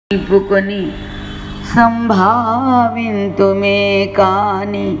నిలుపుకొని సంభావింతుమే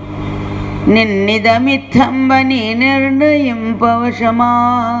కాని నిన్నిదమిత్తంబని నిర్ణయింపవశమా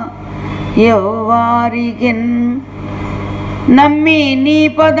యవ్వారికిన్ నమ్మి నీ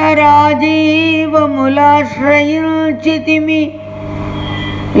పదరాజీవములాశ్రయించితిమి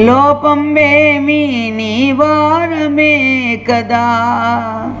లోపంబేమి నీ వారమే కదా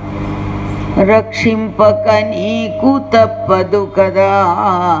రక్షింపక నీకు తప్పదు కదా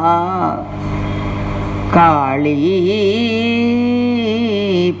కాళీ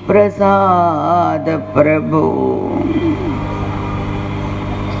ప్రసాద ప్రభు.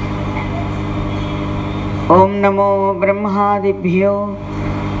 ఓం నమో బ్రహ్మాదిభ్యో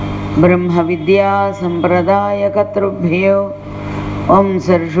బ్రహ్మ విద్యా సంప్రదాయకర్తృభ్యో ఓం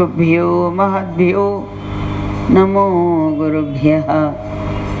సర్షుభ్యో మహద్భ్యో నమో గురుభ్యః.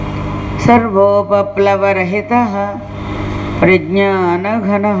 సర్వోపప్లవరహితః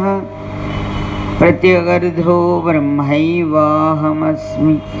ప్రజ్ఞానఘనః ప్రత్యగర్ధో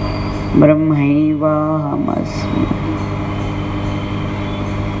బ్రహ్మైవాహమస్మి బ్రహ్మైవాహమస్మి.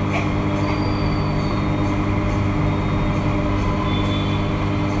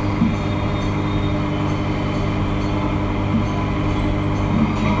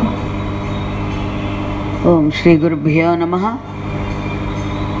 ఓం శ్రీ గురుభ్యో నమః.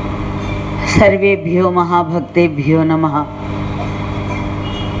 సర్వేభ్యో మహాభక్తేభ్యో నమః.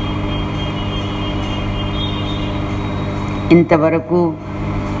 ఇంతవరకు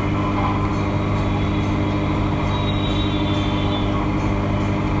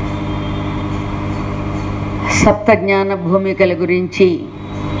సప్త జ్ఞాన భూమికల గురించి,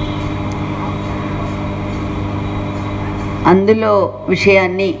 అందులో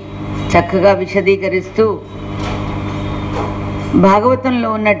విషయాన్ని చక్కగా విశదీకరిస్తూ భాగవతంలో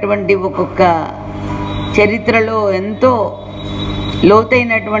ఉన్నటువంటి ఒక్కొక్క చరిత్రలో ఎంతో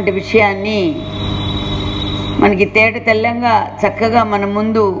లోతైనటువంటి విషయాన్ని మనకి తేట తెల్లంగా చక్కగా మన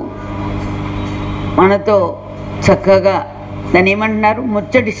ముందు మనతో చక్కగా దాన్ని ఏమంటున్నారు,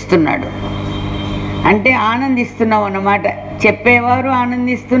 ముచ్చటిస్తున్నాడు. అంటే ఆనందిస్తున్నాం అన్నమాట. చెప్పేవారు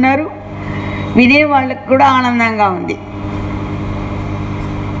ఆనందిస్తున్నారు, వినేవాళ్ళకు కూడా ఆనందంగా ఉంది.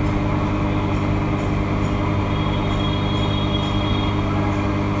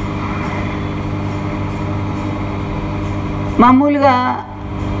 మామూలుగా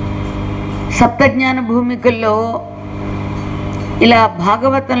సప్తజ్ఞాన భూమికల్లో ఇలా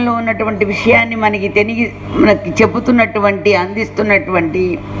భాగవతంలో ఉన్నటువంటి విషయాన్ని మనకి చెబుతున్నటువంటి అందిస్తున్నటువంటి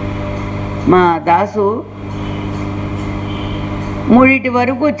మా దాసు మూడిటి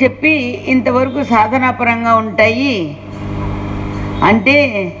వరకు చెప్పి ఇంతవరకు సాధనాపరంగా ఉంటాయి అంటే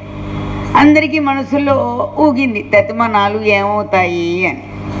అందరికీ మనసులో ఊగింది తతిమనాలు ఏమవుతాయి అని.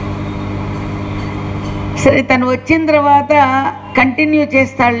 సరే, తను వచ్చిన తర్వాత కంటిన్యూ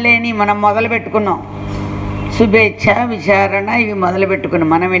చేస్తాడులే అని మనం మొదలు పెట్టుకున్నాం. శుభేచ్ఛ విచారణ ఇవి మొదలు పెట్టుకున్నాం.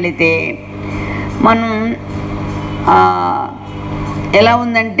 మనం వెళితే మనం ఎలా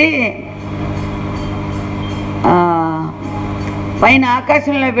ఉందంటే పైన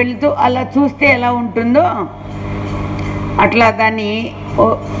ఆకాశంలో వెళుతూ అలా చూస్తే ఎలా ఉంటుందో అట్లా దాన్ని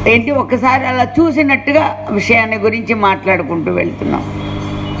ఏంటి ఒకసారి అలా చూసినట్టుగా విషయాన్ని గురించి మాట్లాడుకుంటూ వెళ్తున్నాం.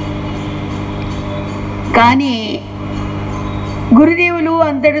 కానీ గురుదేవులు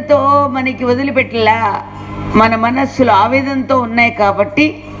అంతటితో మనకి వదిలిపెట్టలా, మన మనస్సులు ఆవేదనతో ఉన్నాయి కాబట్టి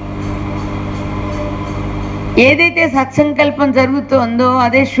ఏదైతే సత్సంకల్పం జరుగుతుందో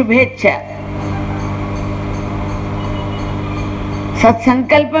అదే శుభేచ్ఛ.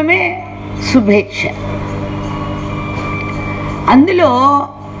 సత్సంకల్పమే శుభేచ్ఛ. అందులో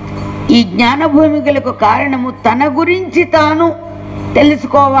ఈ జ్ఞానభూమికలకు కారణము తన గురించి తాను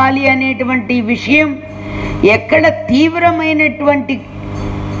తెలుసుకోవాలి అనేటువంటి విషయం ఎక్కడ తీవ్రమైనటువంటి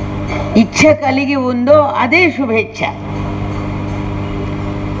ఇచ్ఛ కలిగి ఉందో అదే శుభేచ్ఛ.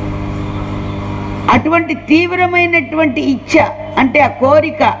 అటువంటి తీవ్రమైనటువంటి ఇచ్ఛ అంటే ఆ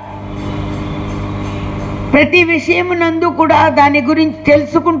కోరిక, ప్రతి విషయమునందు కూడా దాని గురించి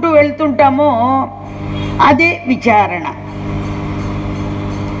తెలుసుకుంటూ వెళ్తుంటామో అదే విచారణ.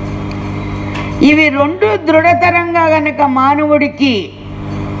 ఇవి రెండు దృఢతరంగా గనక మానవుడికి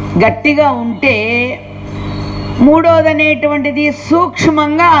గట్టిగా ఉంటే మూడోదనేటువంటిది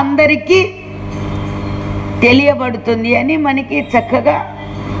సూక్ష్మంగా అందరికీ తెలియబడుతుంది అని మనకి చక్కగా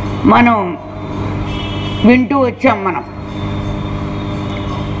మనం వింటూ వచ్చాం. మనం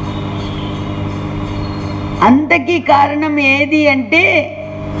అంతకీ కారణం ఏది అంటే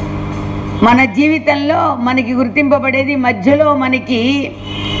మన జీవితంలో మనకి గుర్తింపబడేది మధ్యలో మనకి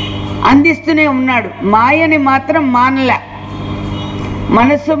అందిస్తూనే ఉన్నాడు. మాయని మాత్రం మానలే.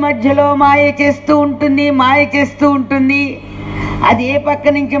 మనస్సు మధ్యలో మాయ చేస్తూ ఉంటుంది. అది ఏ పక్క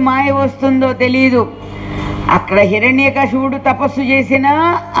నుంచి మాయ వస్తుందో తెలియదు. అక్కడ హిరణ్యకశిపుడు తపస్సు చేసినా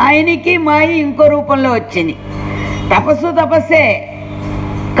ఆయనకి మాయ ఇంకో రూపంలో వచ్చింది. తపస్సే,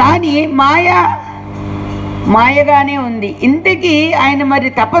 కానీ మాయగానే ఉంది. ఇంతకీ ఆయన మరి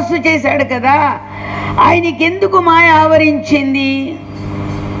తపస్సు చేశాడు కదా, ఆయనకి ఎందుకు మాయ ఆవరించింది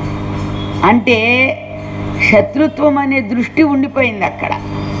అంటే శత్రుత్వం అనే దృష్టి ఉండిపోయింది అక్కడ.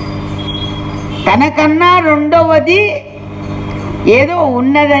 తనకన్నా రెండవది ఏదో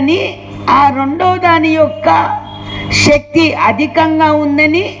ఉన్నదని, ఆ రెండవ దాని యొక్క శక్తి అధికంగా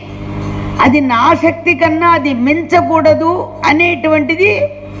ఉందని, అది నా శక్తి కన్నా అది మించకూడదు అనేటువంటిది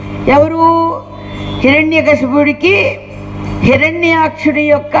ఎవరు హిరణ్యకశిపుడికి హిరణ్యాక్షుడి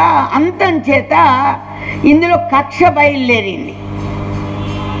యొక్క అంతం చేత ఇందులో కక్ష బయలుదేరింది.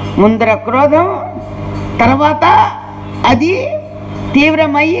 ముందర క్రోధం, తర్వాత అది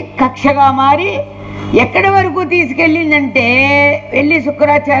తీవ్రమై కక్షగా మారి ఎక్కడి వరకు తీసుకెళ్ళిందంటే వెళ్ళి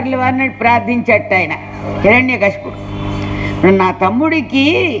శుక్రాచార్యుల వారిని ప్రార్థించట ఆయన హిరణ్యకశిపుడు. నా తమ్ముడికి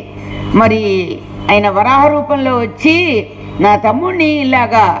మరి ఆయన వరాహ రూపంలో వచ్చి నా తమ్ముడిని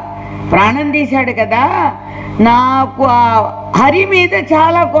ఇలాగా ప్రాణం తీశాడు కదా, నాకు ఆ హరి మీద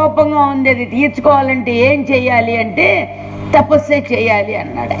చాలా కోపంగా ఉంది, అది తీర్చుకోవాలంటే ఏం చెయ్యాలి అంటే తపస్సే చేయాలి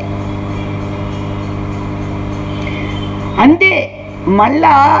అన్నాడు ఆయన. అంతే.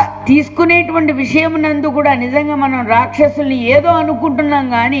 మళ్ళా తీసుకునేటువంటి విషయం నందు కూడా నిజంగా మనం రాక్షసుల్ని ఏదో అనుకుంటున్నాం,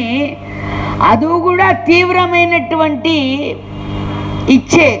 కానీ అది కూడా తీవ్రమైనటువంటి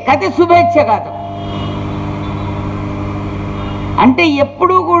ఇచ్చే కథ, శుభేచ్ఛ కాదు. అంటే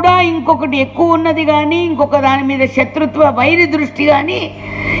ఎప్పుడూ కూడా ఇంకొకటి ఎక్కువ ఉన్నది కానీ, ఇంకొక దాని మీద శత్రుత్వ వైరి దృష్టి కానీ,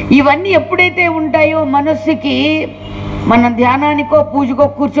 ఇవన్నీ ఎప్పుడైతే ఉంటాయో మనస్సుకి, మన ధ్యానానికో పూజకో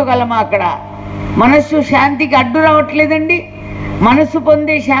కూర్చోగలమా అక్కడ. మనస్సు శాంతికి అడ్డు రావట్లేదండి. మనస్సు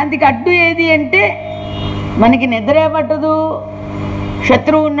పొందే శాంతికి అడ్డు ఏది అంటే మనకి నిద్రే పట్టదు.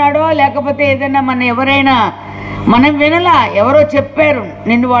 శత్రువు ఉన్నాడో లేకపోతే ఏదైనా ఎవరైనా మనం వినలా, ఎవరో చెప్పారు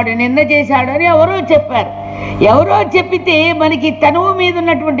నిన్ను వాడు నింద చేశాడు అని ఎవరో చెప్పారు. ఎవరో చెప్పితే మనకి తనువు మీద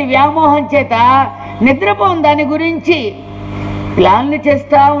ఉన్నటువంటి వ్యామోహం చేత నిద్రపోం. దాని గురించి ప్లాన్లు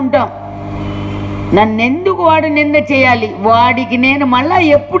చేస్తూ ఉంటాం. నన్నెందుకు వాడు నింద చేయాలి, వాడికి నేను మళ్ళా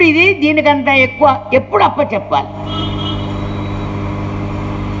ఎప్పుడు ఇది దీనికంతా ఎక్కువ ఎప్పుడు అప్ప చెప్పాలి.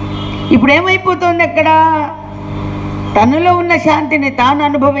 ఇప్పుడు ఏమైపోతుంది, అక్కడ తనలో ఉన్న శాంతిని తాను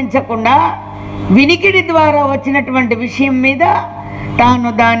అనుభవించకుండా వినికిడి ద్వారా వచ్చినటువంటి విషయం మీద తాను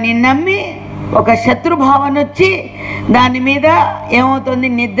దాన్ని నమ్మి ఒక శత్రుభావన వచ్చి దాని మీద ఏమవుతుంది,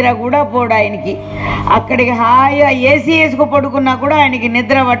 నిద్ర కూడా పోడు ఆయనకి. అక్కడికి హాయిగా ఏసీ వేసుకు పడుకున్నా కూడా ఆయనకి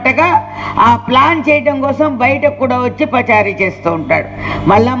నిద్ర పట్టక ఆ ప్లాన్ చేయడం కోసం బయటకు కూడా వచ్చి పచారీ చేస్తూ ఉంటాడు.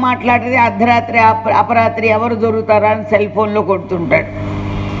 మళ్ళా మాట్లాడితే అర్ధరాత్రి అపరాత్రి ఎవరు దొరుకుతారా అని సెల్ ఫోన్లో కొడుతుంటాడు.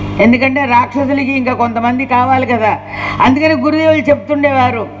 ఎందుకంటే రాక్షసులకి ఇంకా కొంతమంది కావాలి కదా. అందుకని గురుదేవులు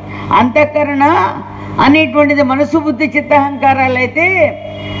చెప్తుండేవారు, అంతఃకరణ అనేటువంటిది మనసు బుద్ధి చిత్తహంకారాలు అయితే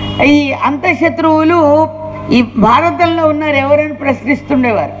ఈ అంతఃశత్రువులు ఈ భారతంలో ఉన్నారు ఎవరని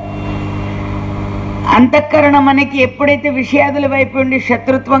ప్రశ్నిస్తుండేవారు. అంతఃకరణ మనకి ఎప్పుడైతే విషయాదుల వైపు ఉండి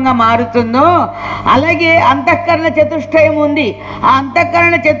శత్రుత్వంగా మారుతుందో అలాగే అంతఃకరణ చతుష్టయం ఉంది. ఆ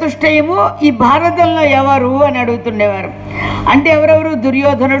అంతఃకరణ చతుష్టయము ఈ భారతంలో ఎవరు అని అడుగుతుండేవారు. అంటే ఎవరెవరు,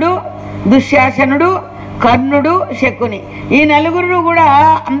 దుర్యోధనుడు, దుశ్శాసనుడు, కర్ణుడు, శకుని, ఈ నలుగురు కూడా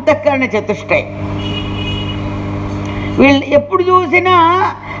అంతఃకరణ చతుష్టయం. వీళ్ళు ఎప్పుడు చూసినా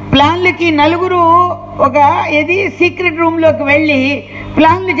ప్లాన్లకి నలుగురు ఒక సీక్రెట్ రూమ్లోకి వెళ్ళి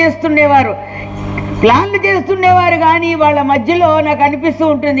ప్లాన్లు చేస్తుండేవారు కానీ వాళ్ళ మధ్యలో నాకు అనిపిస్తూ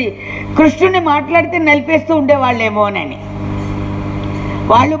ఉంటుంది కృష్ణుని మాట్లాడితే నలిపేస్తూ ఉండేవాళ్ళేమోనని.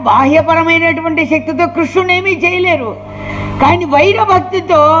 వాళ్ళు బాహ్యపరమైనటువంటి శక్తితో కృష్ణుని ఏమీ చేయలేరు, కానీ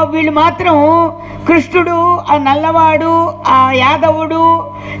వైరభక్తితో వీళ్ళు మాత్రం కృష్ణుడు, ఆ నల్లవాడు, ఆ యాదవుడు,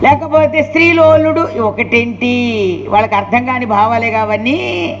 లేకపోతే స్త్రీలోలుడు ఒకటేంటి, వాళ్ళకి అర్థం కాని భావాలే కావన్నీ.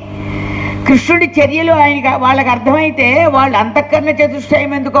 కృష్ణుడి చర్యలు వాళ్ళకి అర్థమైతే వాళ్ళు అంతఃకరణ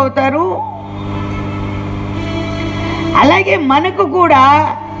చతుష్టయం ఎందుకు అవుతారు? అలాగే మనకు కూడా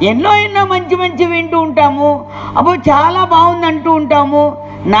ఎన్నో మంచి మంచి వింటూ ఉంటాము, అబ్బో చాలా బాగుంది అంటూ ఉంటాము.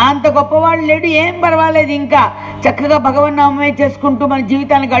 నా అంత గొప్పవాళ్ళు లేడు, ఏం పర్వాలేదు, ఇంకా చక్కగా భగవన్నామే చేసుకుంటూ మన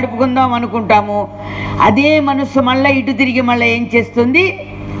జీవితాన్ని గడుపుకుందాం అనుకుంటాము. అదే మనస్సు మళ్ళీ ఇటు తిరిగి మళ్ళీ ఏం చేస్తుంది,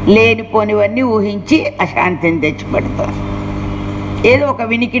 లేనిపోనివన్నీ ఊహించి అశాంతిని తెచ్చిపెడతారు. ఏదో ఒక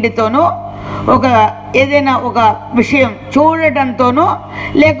వినికిడితోనో ఏదైనా ఒక విషయం చూడటంతోనో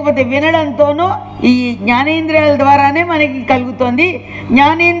లేకపోతే వినడంతోనో ఈ జ్ఞానేంద్రియాల ద్వారానే మనకి కలుగుతుంది.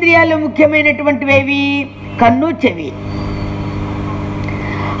 జ్ఞానేంద్రియాలు ముఖ్యమైనటువంటివి కన్ను, చెవి.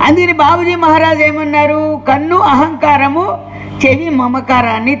 అందుకని బాబుజీ మహారాజ్ ఏమన్నారు, కన్ను అహంకారము, చెవి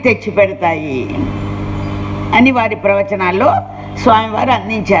మమకారాన్ని తెచ్చిపెడతాయి అని వారి ప్రవచనాల్లో స్వామివారు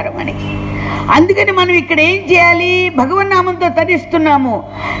అందించారు మనకి. అందుకని మనం ఇక్కడ ఏం చేయాలి? భగవన్నామంతో తరిస్తున్నాము,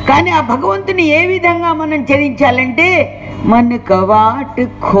 కానీ ఆ భగవంతుని ఏ విధంగా మనం చరించాలంటే मन कवाट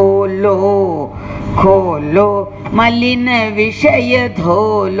खोलो खोलो मलिन विषय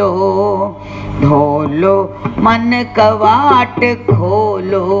धोलो धोलो मन कवाट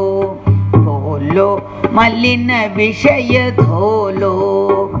खोलो खोलो मलिन विषय धोलो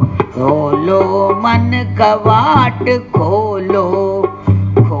धोलो मन कवाट खोलो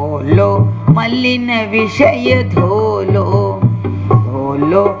खोलो मलिन विषय धोलो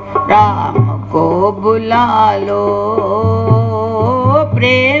धोलो राम को बुला लो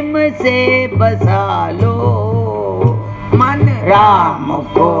प्रेम से बसा लो मन राम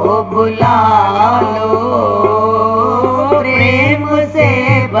को बुला लो प्रेम से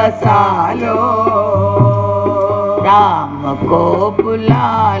बसा लो राम को बुला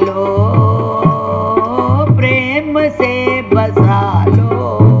लो प्रेम से बसा लो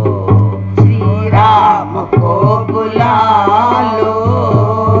श्री राम को बुला लो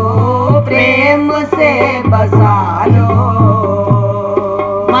प्रेम से बसा लो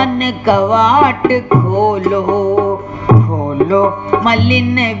मन कवाट खोलो खोलो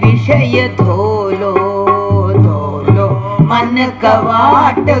मलिन विषय धोलो धोलो मन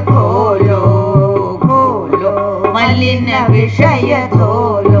कवाट खोलो खोलो मलिन विषय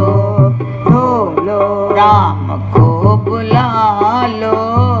धोलो धोलो राम को बुला लो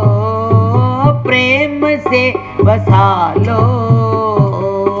प्रेम से बसा लो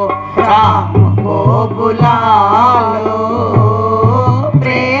राम को बुला लो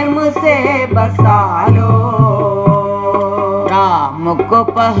प्रेम से बसा लो राम को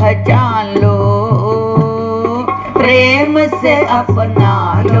पहचान लो प्रेम से अपना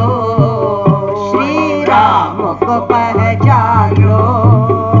लो श्री राम को पहचान लो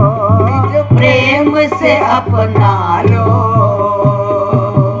प्रेम से अपना लो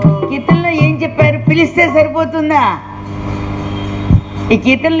కీర్తనలో ఏం చెప్పారు? పిలిస్తే సరిపోతుందా? ఈ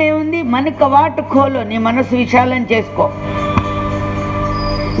కీర్తనలో ఏముంది? మన కవాటు ఖోలో, నీ మనస్సు విశాలం చేసుకో.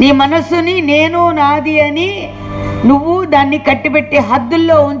 నీ మనస్సుని నేను నాది అని నువ్వు దాన్ని కట్టిపెట్టి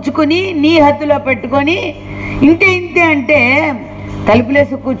హద్దుల్లో ఉంచుకుని నీ హద్దులో పెట్టుకొని ఇంతే ఇంతే అంటే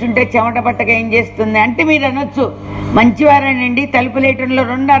తలుపులేసి కూర్చుంటే చెమట పట్టక ఏం చేస్తుంది అంటే మీరు అనొచ్చు, మంచివారేనండి తలుపులేయటంలో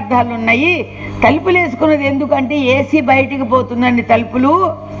రెండు అర్థాలు ఉన్నాయి, తలుపులేసుకున్నది ఎందుకంటే ఏసీ బయటికి పోతుందండి తలుపులు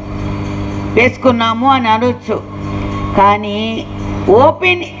వేసుకున్నాము అని అనొచ్చు. కానీ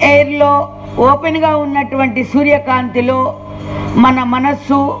ఓపెన్ ఎయిర్లో ఓపెన్గా ఉన్నటువంటి సూర్యకాంతిలో మన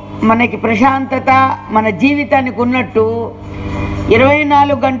మనస్సు మనకి ప్రశాంతత మన జీవితానికి ఉన్నట్టు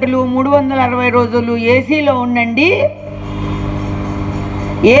 24 గంటలు 360 రోజులు ఏసీలో ఉండండి,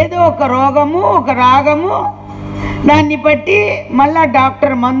 ఏదో ఒక రోగము ఒక రాగము దాన్ని బట్టి మళ్ళా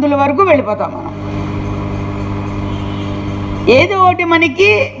డాక్టర్ మందుల వరకు వెళ్ళిపోతాం మనం. ఏదో ఒకటి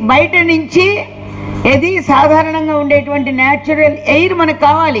మనకి బయట నుంచి ఏది సాధారణంగా ఉండేటువంటి న్యాచురల్ ఎయిర్ మనకు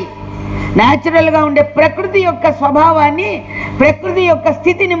కావాలి. న్యాచురల్గా ఉండే ప్రకృతి యొక్క స్వభావాన్ని ప్రకృతి యొక్క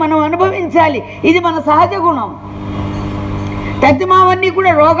స్థితిని మనం అనుభవించాలి. ఇది మన సహజ గుణం. తద్దిమావన్నీ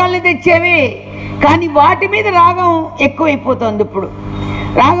కూడా రోగాలను తెచ్చేవి, కానీ వాటి మీద రాగం ఎక్కువైపోతుంది. ఇప్పుడు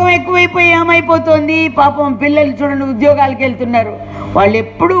రాగం ఎక్కువైపోయి ఏమైపోతుంది? పాపం పిల్లలు చూడండి ఉద్యోగాలకు వెళ్తున్నారు, వాళ్ళు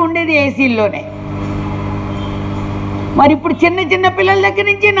ఎప్పుడూ ఉండేది ఏసీల్లోనే. మరి ఇప్పుడు చిన్న చిన్న పిల్లల దగ్గర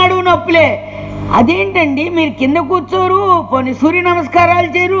నుంచి నడువు నొప్పులే. అదేంటండి మీరు కింద కూర్చోరు, పోనీ సూర్య నమస్కారాలు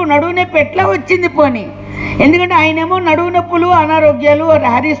చేయరు, నడువు నొప్పి ఎట్లా వచ్చింది? పోనీ ఎందుకంటే ఆయనేమో నడువు నొప్పులు అనారోగ్యాలు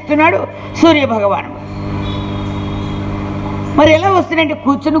హరిస్తున్నాడు సూర్య భగవానుడు. మరి ఎలా వస్తున్నాయంటే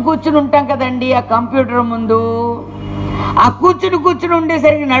కూర్చుని ఉంటాం కదండి ఆ కంప్యూటర్ ముందు, ఆ కూర్చుని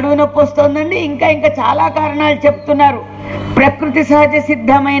ఉండేసరికి నడువు నొప్పి వస్తుందండి. ఇంకా చాలా కారణాలు చెప్తున్నారు. ప్రకృతి సహజ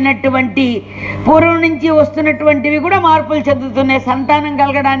సిద్ధమైనటువంటి పూర్వం నుంచి వస్తున్నటువంటివి కూడా మార్పులు చెందుతున్నాయి. సంతానం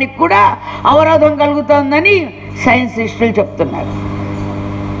కలగడానికి కూడా అవరోధం కలుగుతోందని సైన్సిస్టులు చెప్తున్నారు.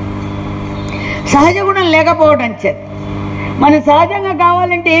 సహజ గుణం లేకపోవడం చేత మనం సహజంగా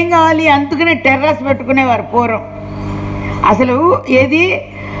కావాలంటే ఏం కావాలి? అందుకనే టెర్రస్ పెట్టుకునేవారు పూర్వం. అసలు ఏది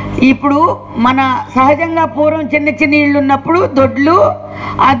ఇప్పుడు మన సహజంగా పూర్వం చిన్న చిన్న ఇళ్ళు ఉన్నప్పుడు దొడ్లు,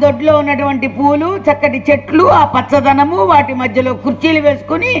 ఆ దొడ్లో ఉన్నటువంటి పూలు చక్కటి చెట్లు ఆ పచ్చదనము వాటి మధ్యలో కుర్చీలు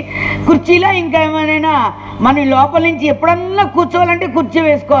వేసుకుని కుర్చీలో ఇంకా ఏమైనా మన లోపల నుంచి ఎప్పుడన్నా కూర్చోవాలంటే కుర్చీ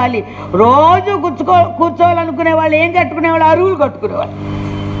వేసుకోవాలి. రోజు కూర్చోవాలనుకునే వాళ్ళు ఏం కట్టుకునేవాళ్ళు? అరువులు కట్టుకునేవాళ్ళు.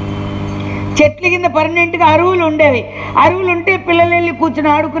 చెట్ల కింద పర్మనెంట్గా అరువులు ఉండేవి. అరువులు ఉంటే పిల్లలు వెళ్ళి కూర్చుని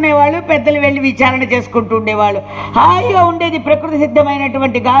ఆడుకునేవాళ్ళు, పెద్దలు వెళ్ళి విచారణ చేసుకుంటూ ఉండేవాళ్ళు. హాయిగా ఉండేది, ప్రకృతి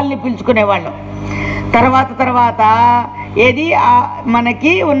సిద్ధమైనటువంటి గాలిని పీల్చుకునేవాళ్ళు. తర్వాత ఏది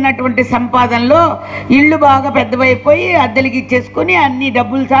మనకి ఉన్నటువంటి సంపాదనలో ఇళ్ళు బాగా పెద్దవైపోయి అద్దెలకి ఇచ్చేసుకుని అన్ని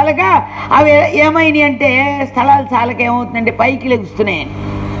డబ్బులు చాలక అవి ఏమైనాయి అంటే స్థలాలు చాలక ఏమవుతుందంటే పైకి లెగుస్తున్నాయి.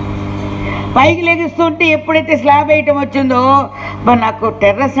 పైకి లెగుస్తుంటే ఎప్పుడైతే స్లాబ్ వేయటం వచ్చిందో నాకు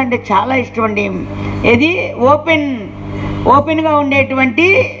టెర్రస్ అంటే చాలా ఇష్టం అండి. ఏది ఓపెన్గా ఉండేటువంటి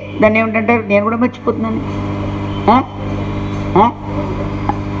దాన్ని ఏమిటంటారు, నేను కూడా మర్చిపోతున్నాను.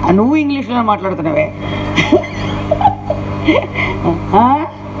 నువ్వు ఇంగ్లీష్లో మాట్లాడుతున్నావే.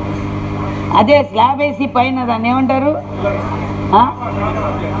 అదే స్లాబ్ వేసి పైన దాన్ని ఏమంటారు,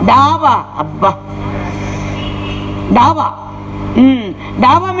 డాబా. అబ్బా, డాబా.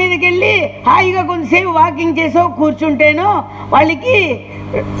 డాబా మీదకి వెళ్ళి హాయిగా కొంతసేపు వాకింగ్ చేసో కూర్చుంటేనో వాళ్ళకి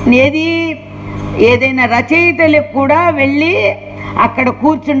ఏదైనా రచయితలకు కూడా వెళ్ళి అక్కడ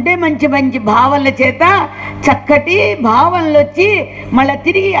కూర్చుంటే మంచి మంచి భావనల చేత చక్కటి భావనలు వచ్చి మళ్ళీ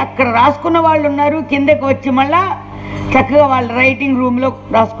తిరిగి అక్కడ రాసుకున్న వాళ్ళు ఉన్నారు. కిందకి వచ్చి మళ్ళా చక్కగా వాళ్ళ రైటింగ్ రూమ్లో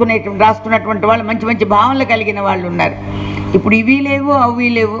రాసుకున్నటువంటి వాళ్ళు మంచి మంచి భావనలు కలిగిన వాళ్ళు ఉన్నారు. ఇప్పుడు ఇవి లేవు, అవి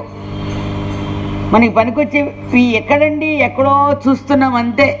లేవు. మనకి పనికొచ్చేవి ఎక్కడండి, ఎక్కడో చూస్తున్నాం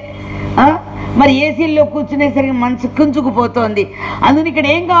అంతే. మరి ఏసీల్లో కూర్చునేసరికి మనసు కుంచుకుపోతోంది. అందుకని ఇక్కడ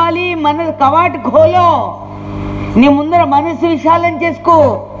ఏం కావాలి, మన కవాటు ఖోలో, నీ ముందర మనసు విశాలం చేసుకో.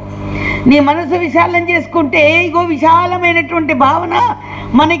 నీ మనసు విశాలం చేసుకుంటే ఇగో విశాలమైనటువంటి భావన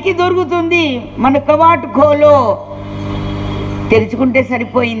మనకి దొరుకుతుంది. మన కవాటు ఖోలో తెరుచుకుంటే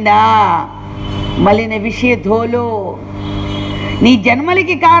సరిపోయిందా, మలిన విషయ ధోలో. నీ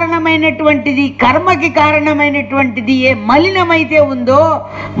జన్మలకి కారణమైనటువంటిది, కర్మకి కారణమైనటువంటిది ఏ మలినమైతే ఉందో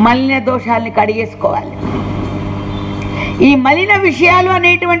మలిన దోషాలని కడిగేసుకోవాలి. ఈ మలిన విషయాలు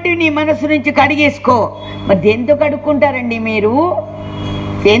అనేటువంటివి నీ మనసు నుంచి కడిగేసుకో. మరి దేంతో కడుక్కుంటారండి మీరు?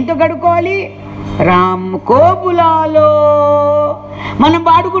 దేంతో కడుక్కోవాలి? రామ్ కో బులాలో. మనం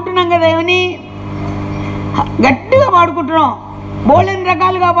పాడుకుంటున్నాం కదా, ఏమని గట్టిగా పాడుకుంటున్నాం, బోలెని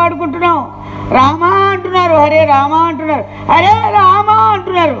రకాలుగా పాడుకుంటున్నాం. రామ అంటున్నారు, హరే రామ అంటున్నారు, హరే రామ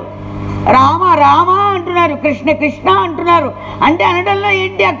అంటున్నారు, రామ రామ అంటున్నారు, కృష్ణ కృష్ణ అంటున్నారు. అంటే అనడంలో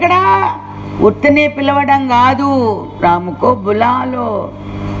ఏంటి, అక్కడ ఉత్తనే పిలవడం కాదు, రాముకో బులాలో.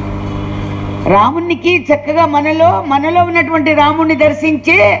 రామునికి చక్కగా మనలో ఉన్నటువంటి రాముణ్ణి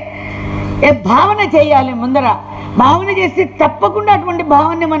దర్శించే భావన చేయాలి. ముందర భావన చేస్తే తప్పకుండా అటువంటి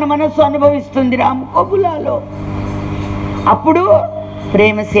భావన మన మనస్సు అనుభవిస్తుంది. రాముకో బులాలో. అప్పుడు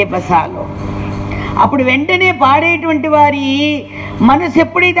ప్రేమ సే బసాలో. అప్పుడు వెంటనే పాడేటువంటి వారి మనసు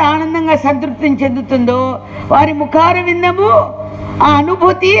ఎప్పుడైతే ఆనందంగా సంతృప్తిని చెందుతుందో వారి ముఖార విందము ఆ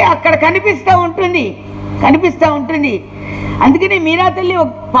అనుభూతి అక్కడ కనిపిస్తూ ఉంటుంది. అందుకని మీరా తల్లి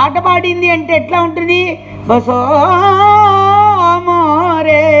ఒక పాట పాడింది అంటే ఎట్లా ఉంటుంది, బసో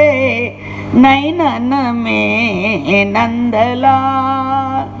మోరే నైనన్ మే నందలా,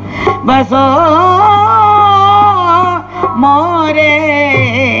 బసో మోరే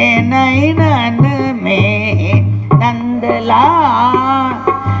నైనన్ మే నందలా,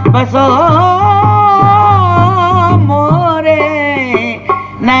 బసో మోరే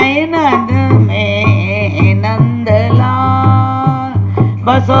నైనన్ మే నందలా,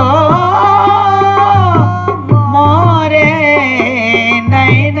 బసో మోరే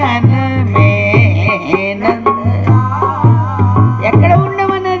నైనన్ మే నందలా. ఎక్కడ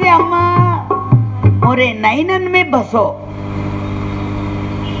ఉండమన్నది అమ్మ? మోరే నైనన్ మే బసో,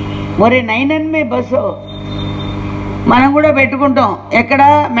 మోరే నైనన్ మే బసో. మనం కూడా పెట్టుకుంటాం. ఎక్కడ?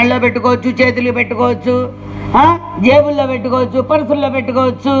 మెళ్ళో పెట్టుకోవచ్చు, చేతులు పెట్టుకోవచ్చు, జేబుల్లో పెట్టుకోవచ్చు, పర్సుల్లో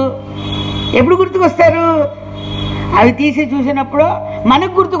పెట్టుకోవచ్చు. ఎప్పుడు గుర్తుకొస్తారు? అవి తీసి చూసినప్పుడు,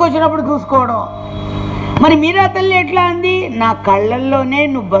 మనకు గుర్తుకొచ్చినప్పుడు చూసుకోవడం. మరి మీరా తల్లి ఎట్లా అంది? నా కళ్ళల్లోనే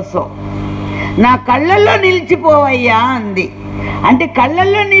నువ్వు బసో, నా కళ్ళల్లో నిలిచిపోవయ్యా అంది. అంటే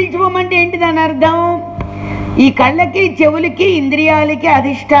కళ్ళల్లో నిలిచిపోమంటే ఏంటి దాని అర్థం? ఈ కళ్ళకి, చెవులకి, ఇంద్రియాలకి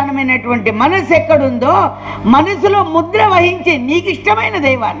అధిష్టానమైనటువంటి మనసు ఎక్కడుందో మనసులో ముద్ర వహించి నీకు ఇష్టమైన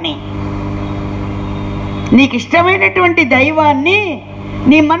దైవాన్ని, నీకు ఇష్టమైనటువంటి దైవాన్ని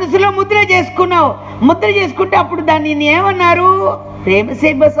నీ మనసులో ముద్ర చేసుకున్నావు. ముద్ర చేసుకుంటే అప్పుడు దాన్ని ఏమన్నారు? ప్రేమ సే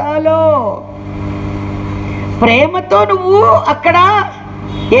బసాలో. ప్రేమతో నువ్వు అక్కడ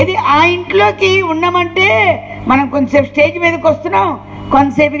ఏది ఆ ఇంట్లోకి ఉన్నామంటే మనం కొంచెంసేపు స్టేజ్ మీదకి వస్తున్నాం,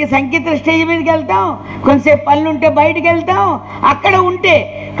 కొంతసేపుకి సంగీత స్టేజ్ మీదకి వెళ్తాం, కొంతసేపు పనులుంటే బయటికి వెళ్తాం, అక్కడ ఉంటే.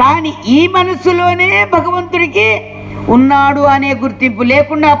 కానీ ఈ మనసులోనే భగవంతుడికి ఉన్నాడు అనే గుర్తింపు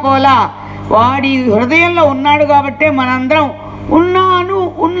లేకుండా పోలా. వాడి హృదయంలో ఉన్నాడు కాబట్టే మనందరం ఉన్నాను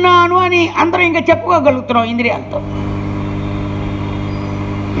ఉన్నాను అని అందరం ఇంకా చెప్పుకోగలుగుతున్నాం ఇంద్రియాలతో.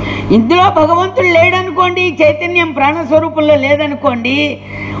 ఇందులో భగవంతుడు లేడనుకోండి, చైతన్యం ప్రాణస్వరూపంలో లేదనుకోండి,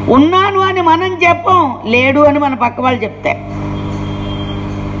 ఉన్నాను అని మనం చెప్పం, లేడు అని మన పక్క వాళ్ళు చెప్తారు.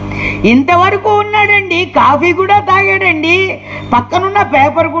 ఇంతవరకు ఉన్నాడండి, కాఫీ కూడా తాగాడండి, పక్కనున్న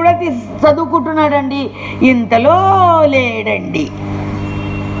పేపర్ కూడా చదువుకుంటున్నాడండి, ఇంతలో లేడండి.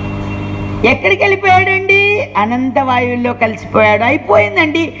 ఎక్కడికి వెళ్ళిపోయాడండి? అనంత వాయువుల్లో కలిసిపోయాడు.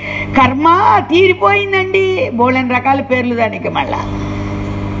 అయిపోయిందండి, కర్మ తీరిపోయిందండి. బోళని రకాల పేర్లు దానికి మళ్ళా.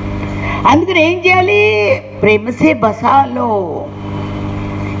 అందుకని ఏం చేయాలి? ప్రేమసే బసాలో.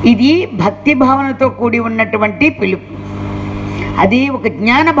 ఇది భక్తి భావనతో కూడి ఉన్నటువంటి పిలుపు. అది ఒక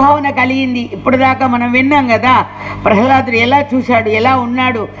జ్ఞాన భావన కలిగింది. ఇప్పుడు దాకా మనం విన్నాం కదా, ప్రహ్లాదుడు ఎలా చూశాడు, ఎలా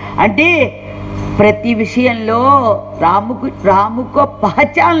ఉన్నాడు అంటే ప్రతి విషయంలో రాముకో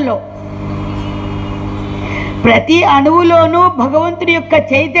పహచాన్లో, ప్రతి అణువులోనూ భగవంతుడి యొక్క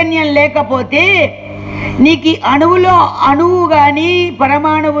చైతన్యం లేకపోతే నీకు అణువులో అణువు కానీ,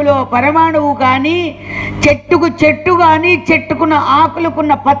 పరమాణువులో పరమాణువు కానీ, చెట్టుకు చెట్టు కానీ, చెట్టుకున్న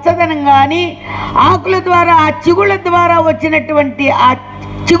ఆకులకున్న పచ్చదనం కానీ, ఆకుల ద్వారా ఆ చిగుళ్ళ ద్వారా వచ్చినటువంటి ఆ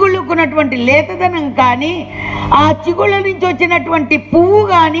చిగుళ్ళకున్నటువంటి లేతదనం కానీ, ఆ చిగుళ్ళ నుంచి వచ్చినటువంటి పువ్వు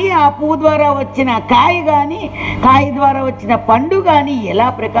కానీ, ఆ పువ్వు ద్వారా వచ్చిన కాయ కానీ, కాయ ద్వారా వచ్చిన పండు కానీ ఎలా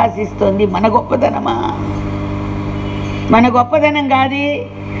ప్రకాశిస్తుంది? మన గొప్పదనమా? మన గొప్పదనం కాదు.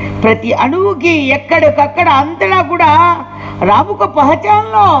 ప్రతి అణువుకి ఎక్కడికక్కడ అంతటా కూడా రాముక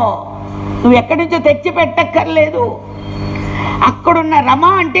పహచాన్లో, నువ్వు ఎక్కడి నుంచో తెచ్చి పెట్టక్కర్లేదు. అక్కడున్న రమ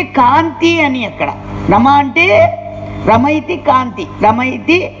అంటే కాంతి అని. అక్కడ రమ అంటే రమైతి కాంతి,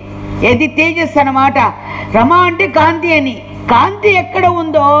 రమైతి ఏది తేజస్సు అన్నమాట. రమ అంటే కాంతి అని. కాంతి ఎక్కడ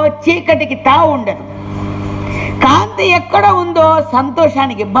ఉందో చీకటికి తా ఉండదు. కాంతి ఎక్కడ ఉందో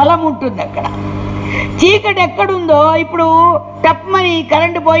సంతోషానికి బలం ఉంటుంది. అక్కడ చీకటి ఎక్కడుందో, ఇప్పుడు టప్మని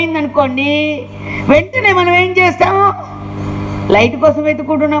కరెంటు పోయిందనుకోండి, వెంటనే మనం ఏం చేస్తాము? లైట్ కోసం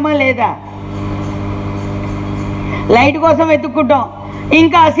వెతుక్కుంటున్నామా లేదా? లైట్ కోసం వెతుక్కుంటాం.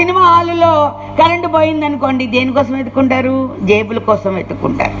 ఇంకా సినిమా హాల్లో కరెంటు పోయిందనుకోండి, దేనికోసం వెతుక్కుంటారు? జేబుల కోసం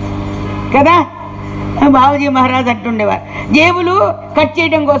వెతుక్కుంటారు కదా. బాబుజీ మహారాజ్ అంటుండేవారు, జేబులు కట్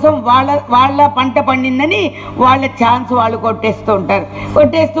చేయడం కోసం వాళ్ళ పంట పండిందని వాళ్ళ ఛాన్స్ వాళ్ళు కొట్టేస్తూ ఉంటారు.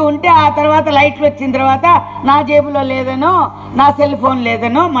 కొట్టేస్తూ ఉంటే ఆ తర్వాత లైట్లు వచ్చిన తర్వాత నా జేబులో లేదనో, నా సెల్ ఫోన్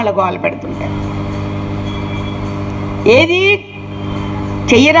లేదనో మళ్ళీ గోల పెడుతుంటారు. ఏది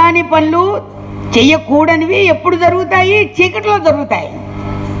చెయ్యరాని పనులు, చెయ్యకూడనివి ఎప్పుడు జరుగుతాయి? చీకటిలో జరుగుతాయి.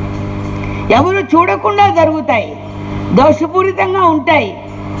 ఎవరు చూడకుండా జరుగుతాయి, దోషపూరితంగా ఉంటాయి.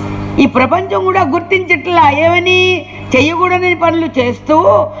 ఈ ప్రపంచం కూడా గుర్తించట్లా. ఏమని? చెయ్యకూడని పనులు చేస్తూ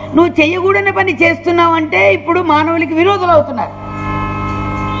నువ్వు చెయ్యకూడని పని చేస్తున్నావు అంటే ఇప్పుడు మానవులకి విరోధులు అవుతున్నారు.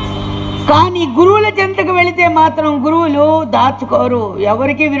 కానీ గురువుల చెంతకు వెళితే మాత్రం గురువులు దాచుకోరు,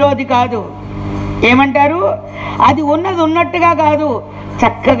 ఎవరికి విరోధి కాదు. ఏమంటారు? అది ఉన్నది ఉన్నట్టుగా కాదు,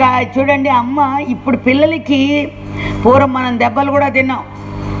 చక్కగా చూడండి. అమ్మ ఇప్పుడు పిల్లలకి, పూర్వం మనం దెబ్బలు కూడా తిన్నాం.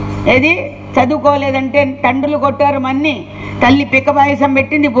 ఏది చదువుకోలేదంటే తండ్రులు కొట్టారు మన్ని, తల్లి పిక్కపాయసం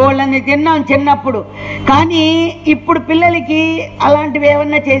పెట్టింది, బోళ్ళని తిన్నాం చిన్నప్పుడు. కానీ ఇప్పుడు పిల్లలకి అలాంటివి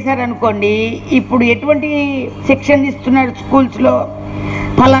ఏమన్నా చేశారనుకోండి, ఇప్పుడు ఎటువంటి శిక్షణ ఇస్తున్నారు స్కూల్స్లో?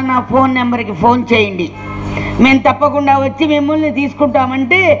 ఫలానా ఫోన్ నెంబర్కి ఫోన్ చేయండి, మేము తప్పకుండా వచ్చి మిమ్మల్ని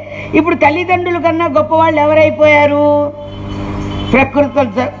తీసుకుంటామంటే ఇప్పుడు తల్లిదండ్రుల కన్నా గొప్పవాళ్ళు ఎవరైపోయారు?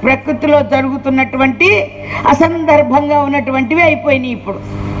 ప్రకృతిలో జరుగుతున్నటువంటి అసందర్భంగా ఉన్నటువంటివి అయిపోయినాయి ఇప్పుడు.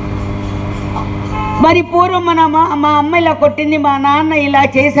 మరి పూర్వం మా అమ్మ ఇలా కొట్టింది, మా నాన్న ఇలా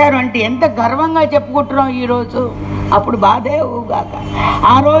చేశారు అంటే ఎంత గర్వంగా చెప్పుకుంటున్నాం ఈరోజు. అప్పుడు బాధేవుగాక,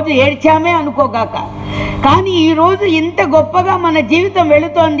 ఆ రోజు ఏడ్చామే అనుకోగాక. కానీ ఈరోజు ఇంత గొప్పగా మన జీవితం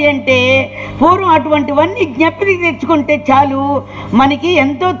వెళుతోంది అంటే పూర్వం అటువంటివన్నీ జ్ఞప్తికి తెచ్చుకుంటే చాలు, మనకి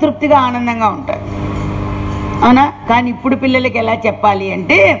ఎంతో తృప్తిగా ఆనందంగా ఉంటుంది. అవునా? కానీ ఇప్పుడు పిల్లలకి ఎలా చెప్పాలి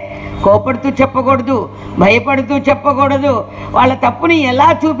అంటే, కోపడుతూ చెప్పకూడదు, భయపడుతూ చెప్పకూడదు. వాళ్ళ తప్పుని ఎలా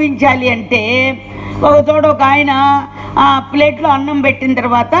చూపించాలి అంటే, ఒక చోట ఒక ఆయన ప్లేట్లో అన్నం పెట్టిన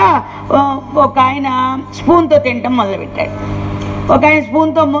తర్వాత ఒక ఆయన స్పూన్తో తినటం మొదలుపెట్టాడు. ఒక ఆయన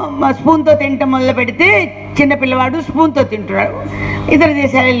స్పూన్తో తినటం మొదలు పెడితే చిన్న పిల్లవాడు స్పూన్తో తింటున్నాడు. ఇతర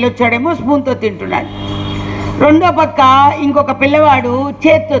దేశాలు వెళ్ళొచ్చాడేమో స్పూన్తో తింటున్నాడు. రెండో పక్క ఇంకొక పిల్లవాడు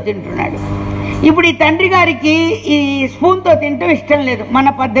చేత్తో తింటున్నాడు. ఇప్పుడు ఈ తండ్రి గారికి ఈ స్పూన్తో తినటం ఇష్టం లేదు, మన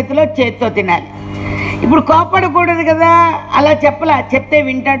పద్ధతిలో చేత్తో తినాలి. ఇప్పుడు కోపడకూడదు కదా, అలా చెప్తే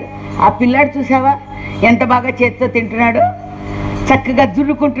వింటాడు. ఆ పిల్లాడు చూసావా ఎంత బాగా చేత్తో తింటున్నాడు, చక్కగా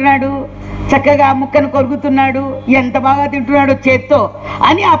జుర్రుకుంటున్నాడు, చక్కగా ముక్కను కొరుకుతున్నాడు, ఎంత బాగా తింటున్నాడు చేత్తో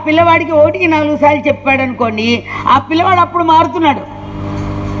అని ఆ పిల్లవాడికి 1కి 4 సార్లు చెప్పాడు అనుకోండి, ఆ పిల్లవాడు అప్పుడు మారుతున్నాడు.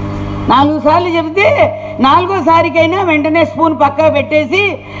 4 సార్లు చెబితే 4వ సారికైనా వెంటనే స్పూన్ పక్కకు పెట్టేసి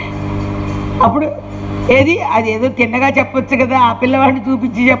అప్పుడు ఏది అది ఏదో తిన్నగా చెప్పొచ్చు కదా, ఆ పిల్లవాడిని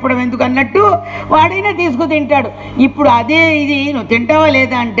చూపించి చెప్పడం ఎందుకు అన్నట్టు వాడైనా తీసుకు తింటాడు. ఇప్పుడు అదే ఇది నువ్వు తింటావా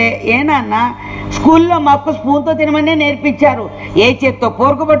లేదా అంటే, ఏనాన్న స్కూల్లో మాకు స్పూన్తో తినమనే నేర్పించారు, ఏ చేత్తో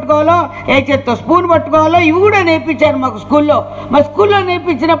పోర్కు పట్టుకోవాలో ఏ చేత్తో స్పూన్ పట్టుకోవాలో ఇవి కూడా నేర్పించారు మాకు స్కూల్లో. మా స్కూల్లో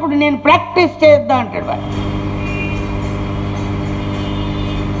నేర్పించినప్పుడు నేను ప్రాక్టీస్ చేద్దాం అంటాడు వాడు.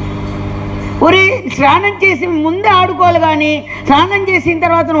 ఒరే స్నానం చేసి ముందే ఆడుకోవాలి కానీ స్నానం చేసిన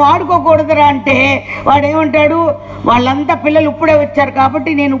తర్వాత నువ్వు ఆడుకోకూడదురా అంటే వాడేమంటాడు, వాళ్ళంతా పిల్లలు ఇప్పుడే వచ్చారు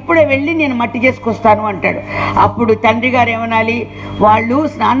కాబట్టి నేను ఇప్పుడే వెళ్ళి నేను మట్టి చేసుకొస్తాను అంటాడు. అప్పుడు తండ్రి గారు ఏమనాలి, వాళ్ళు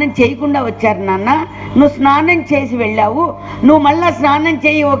స్నానం చేయకుండా వచ్చారు నాన్న, నువ్వు స్నానం చేసి వెళ్ళావు, నువ్వు మళ్ళీ స్నానం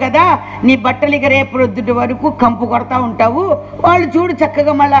చేయవు కదా, నీ బట్టలు ఇక రేపు రొద్దుటి వరకు కంపు కొడతా ఉంటావు, వాళ్ళు చూడు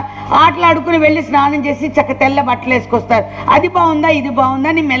చక్కగా మళ్ళీ ఆటలాడుకుని వెళ్ళి స్నానం చేసి చక్క తెల్ల బట్టలు వేసుకొస్తారు, అది బాగుందా ఇది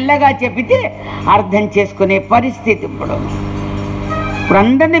బాగుందా అని మెల్లగా చెప్పితే అర్థం చేసుకునే పరిస్థితి. ఇప్పుడు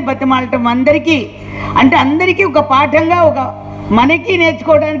అందరినీ బతిమాలటం అందరికీ అంటే అందరికీ ఒక పాఠంగా, ఒక మనకి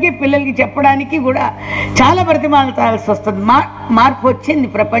నేర్చుకోవడానికి పిల్లలకి చెప్పడానికి కూడా చాలా బ్రతిమాలతాల్సి వస్తుంది. మార్పు వచ్చింది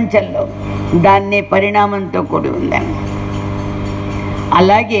ప్రపంచంలో, దాన్నే పరిణామంతో కూడి ఉందని.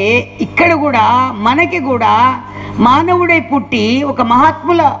 అలాగే ఇక్కడ కూడా మనకి కూడా మానవుడై పుట్టి ఒక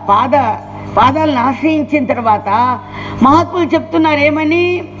మహాత్ముల పాదాలను ఆశ్రయించిన తర్వాత మహాత్ములు చెప్తున్నారు ఏమని,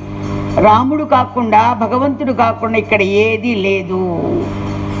 రాముడు కాకుండా భగవంతుడు కాకుండా ఇక్కడ ఏదీ లేదు.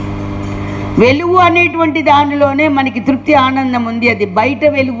 వెలుగు అనేటువంటి దానిలోనే మనకి తృప్తి ఆనందం ఉంది, అది బయట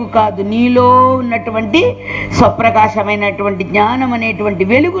వెలుగు కాదు, నీలో ఉన్నటువంటి స్వప్రకాశమైనటువంటి జ్ఞానం అనేటువంటి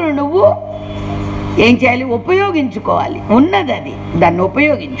వెలుగును నువ్వు ఏం చేయాలి, ఉపయోగించుకోవాలి. ఉన్నది అది, దాన్ని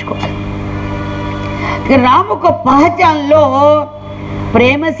ఉపయోగించుకోవాలి. రాముకు పహచాన్లో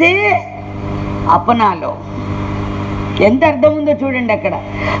ప్రేమసే అపనాలో ఎంత అర్థం ఉందో చూడండి. అక్కడ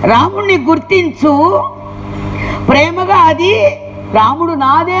రాముడిని గుర్తించు, ప్రేమగా అది రాముడు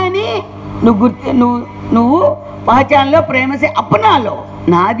నాదే అని నువ్వు పహచాన్లో ప్రేమసే అపనాలో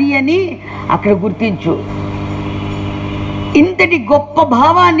నాది అని అక్కడ గుర్తించు. ఇంతటి గొప్ప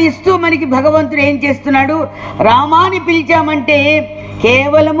భావాన్ని ఇస్తూ మనకి భగవంతుడు ఏం చేస్తున్నాడు, రామాని పిలిచామంటే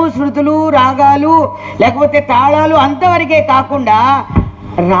కేవలము శృతులు రాగాలు లేకపోతే తాళాలు అంతవరకే కాకుండా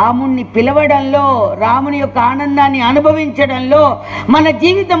రాముణ్ణి పిలవడంలో, రాముని యొక్క ఆనందాన్ని అనుభవించడంలో మన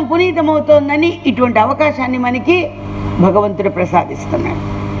జీవితం పునీతమవుతోందని ఇటువంటి అవకాశాన్ని మనకి భగవంతుడు ప్రసాదిస్తున్నాడు.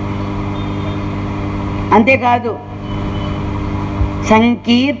 అంతేకాదు,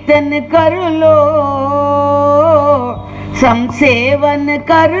 సంకీర్తన్ కరులో సంసేవన్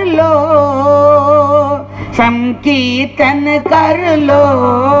కరులో, సంకీర్తన్ కరులో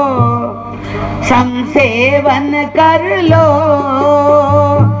संसेवन कर लो,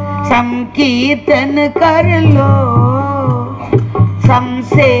 संकीर्तन कर लो,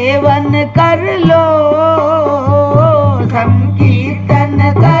 संसेवन कर लो, संकीर्तन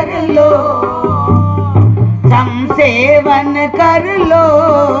कर लो, संसेवन कर लो,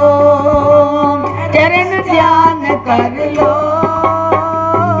 चरण ध्यान कर लो,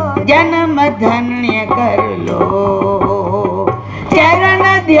 जन्म धन्य कर लो, चरण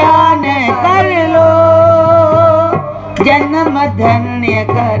ध्यान कर लो, जन्म धन्य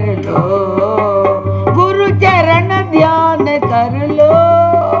कर लो, गुरु चरण ध्यान कर लो,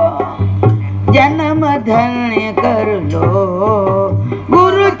 जन्म धन्य कर लो,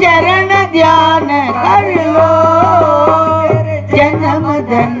 गुरु चरण ध्यान कर लो, जन्म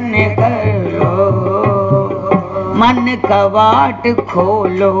धन्य कर लो, मन कवाट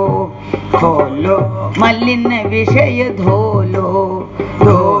खोलो खोलो, मलिन विषय धोलो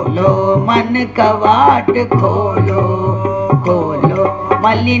धोलो, मन कवाट खोलो खोलो,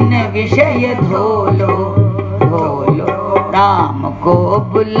 मलिन विषय धोलो धोलो, राम को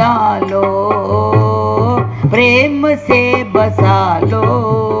बुला लो, प्रेम से बसा लो,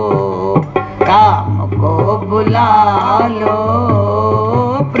 राम को बुला लो,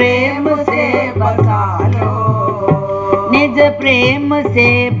 प्रेम से बसा लो, निज प्रेम से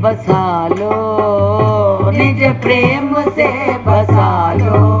बसा लो, निज प्रेम से बसा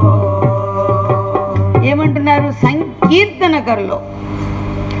लो. ఏమంటున్నారు, సంకీర్తన కరులో,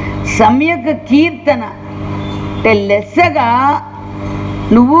 సమ్యక్ కీర్తన అంటే లెస్సగా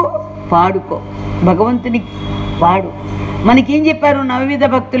నువ్వు పాడుకో, భగవంతుని పాడు. మనకేం చెప్పారు నవవిధ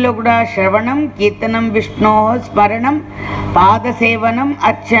భక్తుల్లో కూడా, శ్రవణం కీర్తనం విష్ణో స్మరణం పాదసేవనం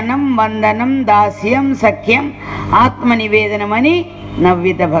అర్చనం వందనం దాస్యం సఖ్యం ఆత్మనివేదనం అని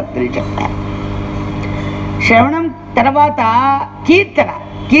నవవిధ భక్తులు చెప్తారు. శ్రవణం తర్వాత కీర్తన,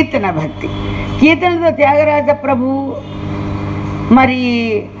 కీర్తన భక్తి. కీర్తనతో త్యాగరాజ ప్రభు మరి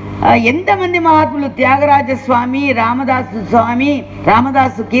ఎంతమంది మహాత్ములు, త్యాగరాజ స్వామి, రామదాసు స్వామి,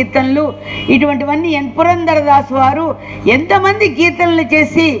 రామదాసు కీర్తనలు, ఇటువంటివన్నీ పురంధరదాసు వారు ఎంతమంది కీర్తనలు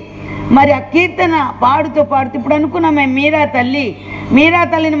చేసి మరి ఆ కీర్తన పాడుతూ పాడుతూ ఇప్పుడు అనుకున్నామే మీరా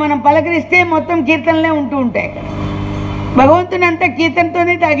తల్లిని మనం పలకరిస్తే మొత్తం కీర్తనలే ఉంటూ ఉంటాయి అక్కడ. భగవంతుని అంతా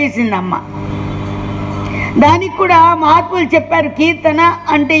కీర్తనతోనే తాగేసిందమ్మ. దానికి కూడా మహాత్ములు చెప్పారు, కీర్తన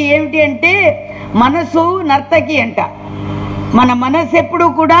అంటే ఏమిటి అంటే మనసు నర్తకి అంట. మన మనసు ఎప్పుడు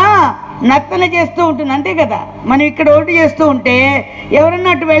కూడా నర్తన చేస్తూ ఉంటుంది, అంతే కదా. మనం ఇక్కడ ఒకటి చేస్తూ ఉంటే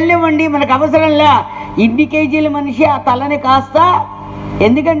ఎవరన్నా అటు వెళ్ళేవండి, మనకు అవసరంలా. ఇన్ని కేజీల మనిషి ఆ తలని కాస్త,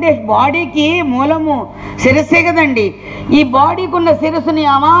 ఎందుకంటే బాడీకి మూలము శిరస్సే కదండి. ఈ బాడీకి ఉన్న శిరస్సుని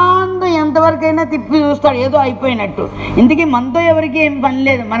అమాంతం ఎంతవరకైనా తిప్పి చూస్తాడు, ఏదో అయిపోయినట్టు. ఇందుకే మనతో ఎవరికి ఏం పని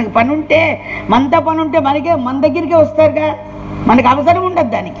లేదు. మనకి పని ఉంటే, మనతో పని ఉంటే మన దగ్గరికే వస్తారుగా, మనకు అవసరం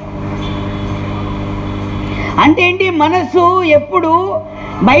ఉండదు దానికి. అంటే ఏంటి, మనస్సు ఎప్పుడు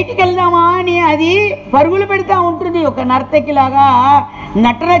బయటికి వెళ్దామా అని అది పరుగులు పెడతా ఉంటుంది, ఒక నర్తకిలాగా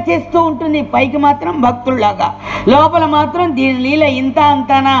నటన చేస్తూ ఉంటుంది. పైకి మాత్రం భక్తుల్లాగా, లోపల మాత్రం దీని లీల ఇంత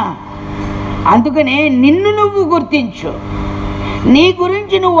అంతానా. అందుకనే నిన్ను నువ్వు గుర్తించు, నీ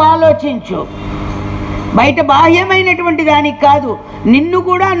గురించి నువ్వు ఆలోచించు. బయట బాహ్యమైనటువంటి దానికి కాదు, నిన్ను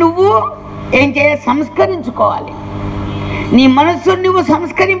కూడా నువ్వు ఏం సంస్కరించుకోవాలి. నీ మనస్సును నువ్వు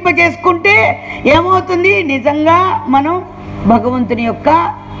సంస్కరింపజేసుకుంటే ఏమవుతుంది, నిజంగా మనం భగవంతుని యొక్క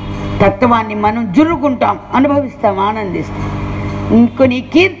తత్వాన్ని మనం జుర్రుకుంటాం, అనుభవిస్తాం, ఆనందిస్తాం. ఇంకొని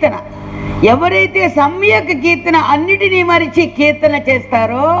కీర్తన, ఎవరైతే సమ్యక్ కీర్తన అన్నిటినీ మరిచి కీర్తన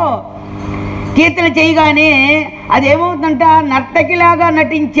చేస్తారో, కీర్తన చేయగానే అదేమవుతుందంట, నర్తకిలాగా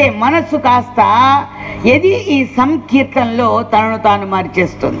నటించే మనస్సు కాస్త ఏది ఈ సంకీర్తనలో తనను తాను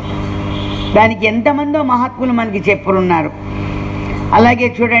మార్చేస్తుంది. దానికి ఎంతమందో మహాత్ములు మనకి చెప్పున్నారు. అలాగే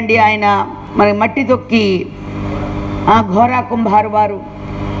చూడండి, ఆయన మనకి మట్టి తొక్కి ఆ ఘోరా కుంభారు వారు,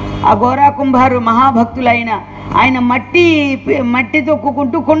 ఆ ఘోరా కుంభారు మహాభక్తులైన ఆయన మట్టి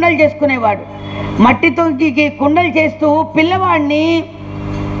తొక్కుకుంటూ కుండలు చేసుకునేవాడు. మట్టి తొక్కి కుండలు చేస్తూ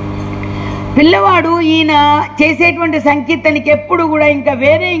పిల్లవాడు ఈయన చేసేటువంటి సంకీర్తనకి ఎప్పుడు కూడా ఇంకా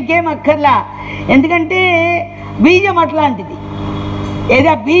వేరే ఇంకేం అక్కర్లా. ఎందుకంటే బీజం అట్లాంటిది,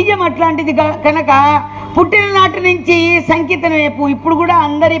 ఏదో బీజం అట్లాంటిది కనుక పుట్టిన నాటి నుంచి సంకీర్తన వైపు ఇప్పుడు కూడా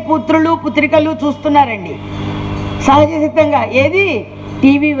అందరి పుత్రులు పుత్రికలు చూస్తున్నారండి సహజ సిద్ధంగా. ఏది,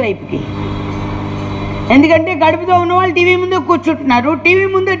 టీవీ వైపుకి. ఎందుకంటే గడుపుతో ఉన్న వాళ్ళు టీవీ ముందే కూర్చుంటున్నారు, టీవీ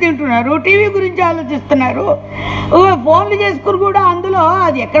ముందే తింటున్నారు, టీవీ గురించి ఆలోచిస్తున్నారు. ఫోన్లు చేసుకుని కూడా అందులో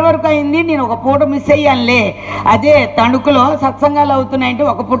అది ఎక్కడి వరకు అయింది, నేను ఒక పూట మిస్ అయ్యానులే, అదే తణుకులో సత్సంగాలు అవుతున్నాయంటే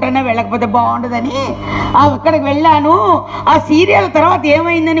ఒక పూటనే వెళ్ళకపోతే బాగుండదని అక్కడికి వెళ్ళాను, ఆ సీరియల్ తర్వాత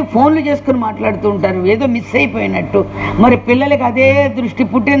ఏమైందని ఫోన్లు చేసుకుని మాట్లాడుతూ ఉంటారు, ఏదో మిస్ అయిపోయినట్టు. మరి పిల్లలకి అదే దృష్టి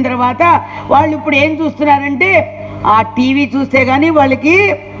పుట్టిన తర్వాత వాళ్ళు ఇప్పుడు ఏం చూస్తున్నారంటే, ఆ టీవీ చూస్తే కానీ వాళ్ళకి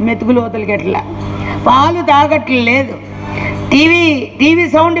మెతుకులు వదలగట్లా, పాలు తాగట్లేదు, టీవీ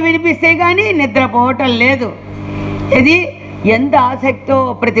సౌండ్ వినిపిస్తే కానీ నిద్రపోవటం లేదు. ఇది ఎంత ఆసక్తితో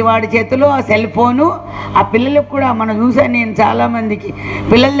ప్రతి వాడి చేతిలో ఆ సెల్ ఫోను. ఆ పిల్లలకు కూడా మనం చూసాను నేను చాలామందికి,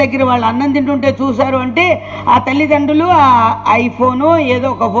 పిల్లల దగ్గర వాళ్ళు అన్నం తింటుంటే చూశారు అంటే ఆ తల్లిదండ్రులు ఆ ఐఫోను ఏదో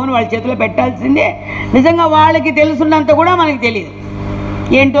ఒక ఫోన్ వాళ్ళ చేతిలో పెట్టాల్సిందే. నిజంగా వాళ్ళకి తెలుసున్నంత కూడా మనకి తెలియదు,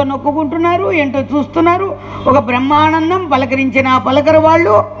 ఏంటో నొక్కుకుంటున్నారు, ఏంటో చూస్తున్నారు. ఒక బ్రహ్మానందం, పలకరించిన పలకరు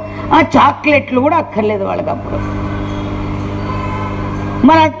వాళ్ళు. ఆ చాక్లెట్లు కూడా అక్కర్లేదు వాళ్ళకి అప్పుడు.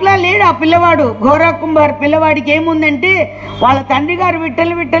 మరి అట్లా లేడు ఆ పిల్లవాడు, ఘోరా కుంభార్ పిల్లవాడికి ఏముందంటే వాళ్ళ తండ్రి గారు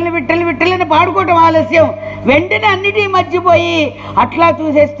విట్టలు విట్టలు విట్టలు విట్టలని పాడుకోవటం ఆలస్యం, వెంటనే అన్నిటినీ మర్చిపోయి అట్లా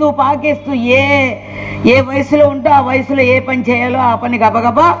చూసేస్తూ పాకేస్తూ ఏ వయసులో ఉంటో ఆ వయసులో ఏ పని చేయాలో ఆ పని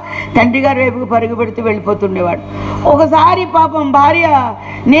గబగబా తండ్రి గారి వైపుకు పరుగు పెడుతూ వెళ్ళిపోతుండేవాడు. ఒకసారి పాపం భార్య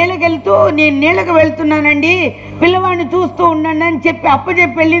నీళ్ళకెళ్తూ, నేను నీళ్ళకి వెళ్తున్నానండి పిల్లవాడిని చూస్తూ ఉండండి అని చెప్పి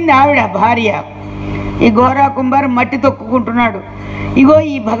అప్పచెప్పి వెళ్ళింది ఆవిడ భార్య. ఈ ఘోరా కుంభారు మట్టి తొక్కుకుంటున్నాడు. ఇగో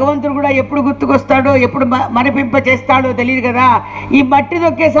ఈ భగవంతుడు కూడా ఎప్పుడు గుర్తుకొస్తాడో, ఎప్పుడు మరిపింప చేస్తాడో తెలియదు కదా. ఈ మట్టి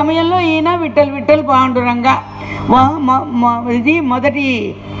తొక్కే సమయంలో ఈయన విట్టలు పాండురంగా ఇది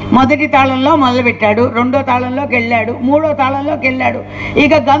మొదటి తాళంలో మొదలుపెట్టాడు, రెండో తాళంలోకి వెళ్ళాడు, మూడో తాళంలోకి వెళ్ళాడు.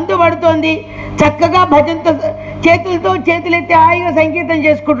 ఇక గంతు పడుతోంది, చక్కగా భజనతో చేతులెత్తి హాయిగా సంకీర్తన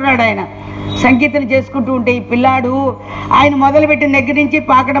చేసుకుంటున్నాడు. ఆయన సంకీర్తన చేసుకుంటూ ఉంటే ఈ పిల్లాడు ఆయన మొదలుపెట్టిన దగ్గర నుంచి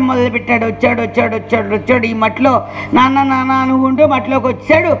పాకడం మొదలుపెట్టాడు. వచ్చాడు ఈ మట్లో నాన్న అనుకుంటూ మట్లోకి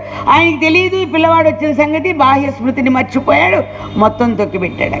వచ్చాడు. ఆయనకి తెలియదు ఈ పిల్లవాడు వచ్చిన సంగతి, బాహ్య స్మృతిని మర్చిపోయాడు, మొత్తం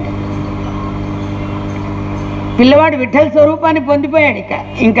తొక్కిపెట్టాడు. పిల్లవాడు విఠల స్వరూపాన్ని పొందిపోయాడు,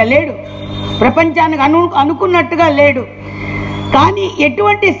 ఇంకా లేడు, ప్రపంచానికి అనుకున్నట్టుగా లేడు. కానీ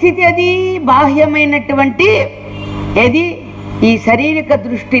ఎటువంటి స్థితి అది, బాహ్యమైనటువంటి ఏది, ఈ శారీరక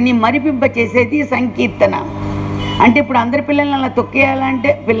దృష్టిని మరిపింపచేసేది సంకీర్తన. అంటే ఇప్పుడు అందరి పిల్లల్ని అలా తొక్కేయాలంటే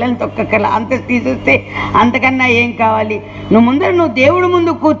పిల్లల్ని తొక్కకల అంత తీసేస్తే అంతకన్నా ఏం కావాలి. నువ్వు దేవుడి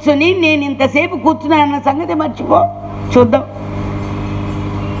ముందు కూర్చొని నేను ఇంతసేపు కూర్చున్నానన్న సంగతి మర్చిపో, చూద్దాం.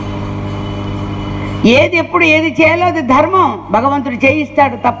 ఏది ఎప్పుడు ఏది చేయాలో అది ధర్మం, భగవంతుడు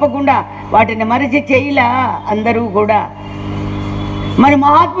చేయిస్తాడు తప్పకుండా. వాటిని మరిచి చేయలా అందరూ కూడా. మరి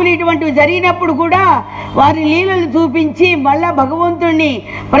మహాత్ములు ఇటువంటివి జరిగినప్పుడు కూడా వారి లీలలు చూపించి మళ్ళా భగవంతుడిని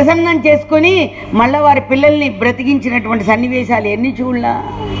ప్రసన్నం చేసుకొని మళ్ళా వారి పిల్లల్ని బ్రతికించినటువంటి సన్నివేశాలు ఎన్ని చూడలా,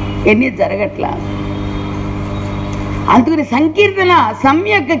 ఎన్ని జరగట్లా. అందుకని సంకీర్తన,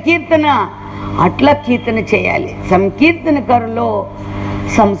 సమ్యక్ కీర్తన అట్లా కీర్తన చేయాలి. సంకీర్తనకరులో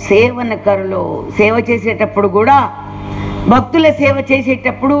సంసేవనకరులో సేవ చేసేటప్పుడు కూడా, భక్తుల సేవ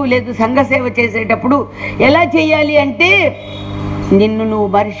చేసేటప్పుడు లేదు సంఘ సేవ చేసేటప్పుడు ఎలా చేయాలి అంటే నిన్ను నువ్వు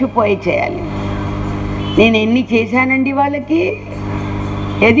మరిచిపోయి చేయాలి. నేను ఎన్ని చేశానండి వాళ్ళకి,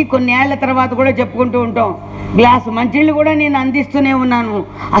 ఏది కొన్ని ఏళ్ల తర్వాత కూడా చెప్పుకుంటూ ఉంటాం. గ్లాసు మంచిళ్ళు కూడా నేను అందిస్తూనే ఉన్నాను,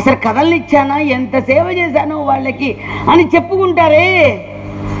 అసలు కథలు ఇచ్చానా, ఎంత సేవ చేశానో వాళ్ళకి అని చెప్పుకుంటారే,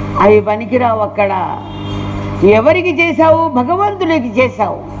 అవి పనికిరావు. అక్కడ ఎవరికి చేశావు? భగవంతుడికి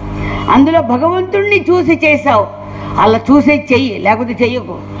చేశావు. అందులో భగవంతుడిని చూసి చేశావు. అలా చూసే చెయ్యి, లేకపోతే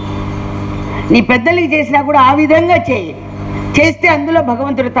చెయ్యకు. నీ పెద్దలకి చేసినా కూడా ఆ విధంగా చెయ్యి. చేస్తే అందులో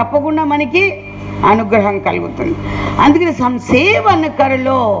భగవంతుడు తప్పకుండా మనకి అనుగ్రహం కలుగుతుంది. అందుకని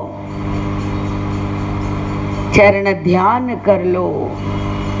సంసేవనకరులో, చరణ ధ్యానకరులో,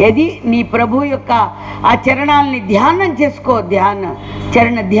 ఏది నీ ప్రభు యొక్క ఆ చరణాలని ధ్యానం చేసుకో.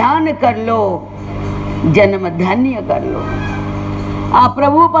 చరణ ధ్యానకరులో, జన్మ ధన్యకరులో. ఆ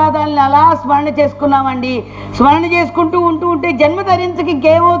ప్రభు పాదాలను అలా స్మరణ చేసుకున్నామండి. స్మరణ చేసుకుంటూ ఉంటే జన్మ ధరించక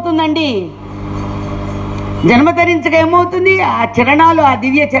ఇంకేమవుతుందండి? జన్మ ధరించక ఏమవుతుంది? ఆ చరణాలు, ఆ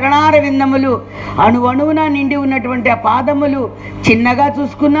దివ్య చరణార విందములు, అణువణువున నిండి ఉన్నటువంటి ఆ పాదములు చిన్నగా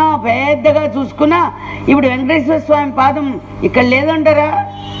చూసుకున్నా పెద్దగా చూసుకున్నా, ఇప్పుడు వెంకటేశ్వర స్వామి పాదం ఇక్కడ లేదంటారా?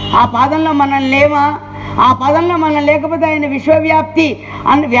 ఆ పాదంలో మనం లేమా? ఆ పదంలో మనం లేకపోతే ఆయన విశ్వవ్యాప్తి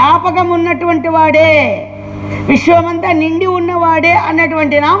వ్యాపకం ఉన్నటువంటి వాడే, విశ్వమంతా నిండి ఉన్నవాడే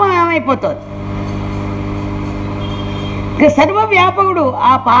అన్నటువంటి నామం ఏమైపోతుంది? ఇక సర్వవ్యాపకుడు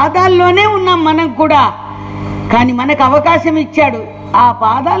ఆ పాదాల్లోనే ఉన్నాం మనం కూడా. కానీ మనకు అవకాశం ఇచ్చాడు, ఆ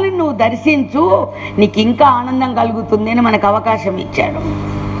పాదాలను నువ్వు దర్శించు, నీకు ఇంకా ఆనందం కలుగుతుంది అని మనకు అవకాశం ఇచ్చాడు.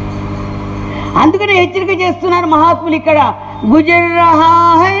 అందుకనే హెచ్చరిక చేస్తున్నారు మహాత్ములు ఇక్కడ. గుజర్ రహా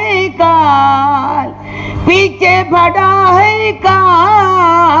హై కాల్ పీछे पड़ा है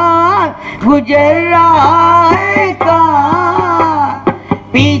काल, गुजर रहा है काल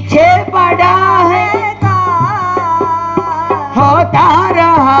पीछे पड़ा है काल, होता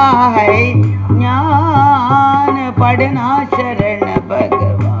रहा है ज्ञान पढ़ना शरण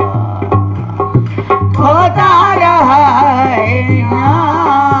भगवान, होता रहा है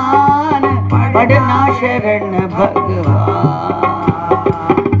ज्ञान पढ़ना शरण भगवान।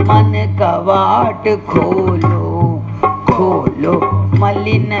 मन का वाट खोलो खोलो,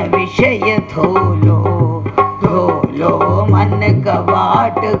 मलिन विषय धोलो धोलो, मन का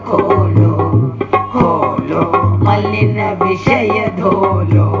वाट खोलो खोलो, मलिन विषय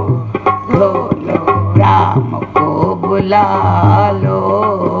धोलो धोलो, राम को बुला लो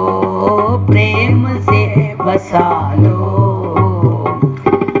प्रेम से बसा लो,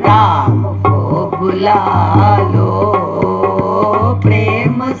 राम को बुला लो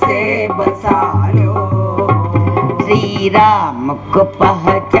प्रेम से बसा लो, श्री राम को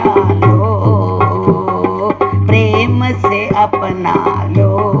पहचानो प्रेम से अपना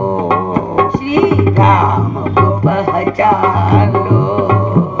लो, श्री राम को पहचानो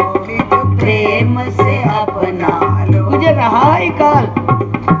प्रेम से अपना लो। गुजर रहा है काल।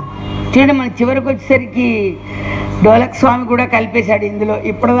 చూడండి, మన చివరికి వచ్చేసరికి డోలక్ స్వామి కూడా కలిపేశాడు ఇందులో.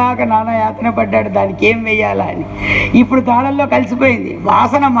 ఇప్పటిదాకా నానా యాతన పడ్డాడు దానికి ఏం వేయాలా అని, ఇప్పుడు తాళంలో కలిసిపోయింది.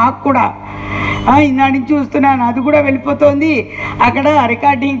 వాసన మాకు కూడా ఈనాటి నుంచి చూస్తున్నాను, అది కూడా వెళ్ళిపోతుంది. అక్కడ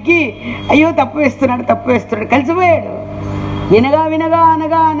రికార్డింగ్కి అయ్యో తప్పు వేస్తున్నాడు కలిసిపోయాడు. వినగా వినగా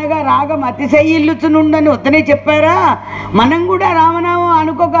అనగా అనగా రాగం అతిశయిల్లుచునుండని వద్దనే చెప్పారా? మనం కూడా రామనామం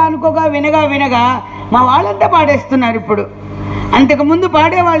అనుకోగా వినగా వినగా మా వాళ్ళంతా పాడేస్తున్నారు ఇప్పుడు. అంతకుముందు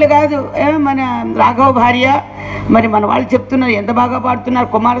పాడేవాళ్ళు కాదు. మన రాఘవ భార్య, మరి మన వాళ్ళు చెప్తున్నారు ఎంత బాగా పాడుతున్నారు,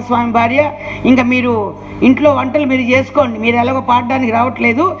 కుమారస్వామి భార్య. ఇంకా మీరు ఇంట్లో వంటలు మీరు చేసుకోండి, మీరు ఎలాగో పాడడానికి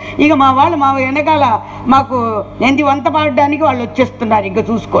రావట్లేదు. ఇక మా వాళ్ళు మా వెనకాల మాకు ఎంది వంత పాడడానికి వాళ్ళు వచ్చేస్తున్నారు. ఇంకా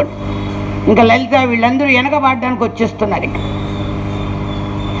చూసుకోండి, ఇంకా లలిత వీళ్ళందరూ వెనక పాడడానికి వచ్చేస్తున్నారు. ఇంకా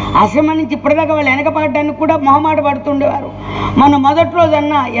ఆశ్రమం నుంచి ఇప్పటిదాకా వాళ్ళు వెనక పాడడానికి కూడా మొహమాట పడుతుండేవారు. మనం మొదటి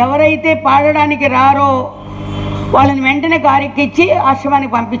రోజన్నా ఎవరైతే పాడడానికి రారో వాళ్ళని వెంటనే కారెక్కిచ్చి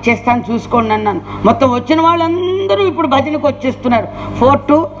ఆశ్రమానికి పంపించేస్తాను చూసుకోండి అన్నాను. మొత్తం వచ్చిన వాళ్ళందరూ ఇప్పుడు భజనకు వచ్చేస్తున్నారు. 4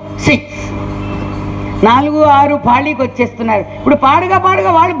 to 6 4-6 పాళీకి వచ్చేస్తున్నారు. ఇప్పుడు పాడగా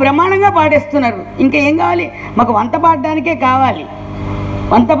వాళ్ళు బ్రహ్మాండంగా పాడేస్తున్నారు. ఇంకా ఏం కావాలి? మాకు వంత పాడడానికే కావాలి.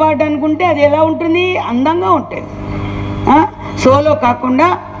 వంత పాడడానికి ఉంటే అది ఎలా ఉంటుంది? అందంగా ఉంటుంది. సోలో కాకుండా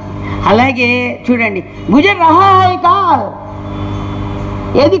అలాగే చూడండి, గుజర్ రహా హై కాల్,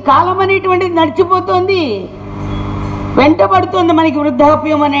 ఏది కాలం అనేటువంటిది నడిచిపోతుంది, వెంటబడుతుంది మనకి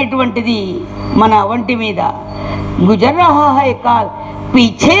వృద్ధాప్యం అనేటువంటిది మన ఒంటి మీద. గుజర్ రహా హై కాల్,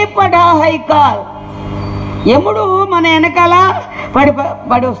 పీఛే పడా హై కాల్, యముడు మన వెనకాల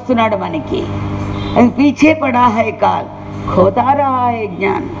పడి వస్తున్నాడు మనకి. అది పీఛే పడా హై కాల్, ఖోతా రహా హై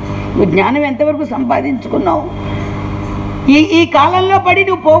జ్ఞాన్. నువ్వు జ్ఞానం ఎంతవరకు సంపాదించుకున్నావు? ఈ కాలంలో పడి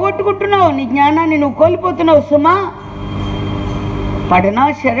నువ్వు పోగొట్టుకుంటున్నావు, నీ జ్ఞానాన్ని నువ్వు కోల్పోతున్నావు సుమా. పడనా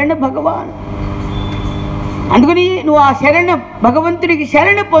శరణ భగవాన్, అందుకని నువ్వు ఆ శరణ భగవంతుడికి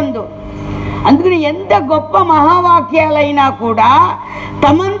శరణ పొందు. అందుకని ఎంత గొప్ప మహావాక్యాలైనా కూడా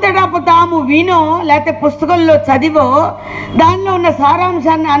తమంతటా తాము వినో లేకపోతే పుస్తకంలో చదివో దానిలో ఉన్న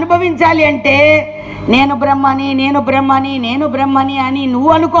సారాంశాన్ని అనుభవించాలి అంటే నేను బ్రహ్మని, నేను బ్రహ్మని, నేను బ్రహ్మని అని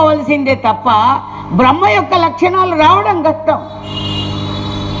నువ్వు అనుకోవాల్సిందే తప్ప బ్రహ్మ యొక్క లక్షణాలు రావడం కష్టం.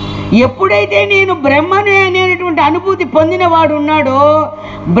 ఎప్పుడైతే నేను బ్రహ్మనే అనేటువంటి అనుభూతి పొందిన వాడు ఉన్నాడో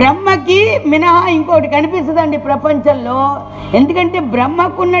బ్రహ్మకి మినహా ఇంకోటి కనిపిస్తుందండి ప్రపంచంలో. ఎందుకంటే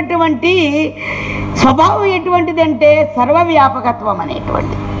బ్రహ్మకు ఉన్నటువంటి స్వభావం ఎటువంటిదంటే సర్వవ్యాపకత్వం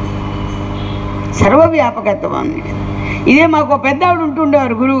అనేటువంటి, సర్వవ్యాపకత్వం అనేది. ఇదే మాకు పెద్ద ఆవిడ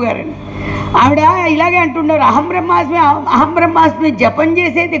ఉంటుండేవారు గురువు గారని, ఆవిడ ఇలాగే అంటుండేవారు, అహం బ్రహ్మాస్మి, అహం బ్రహ్మాస్మి జపం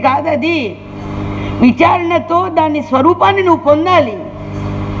చేసేది కాదు, అది విచారణతో దాని స్వరూపాన్ని నువ్వు పొందాలి.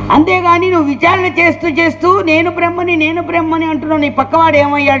 అంతేగాని నువ్వు విచారణ చేస్తూ చేస్తూ నేను బ్రహ్మని, నేను బ్రహ్మని అంటున్నావు. నీ పక్కవాడు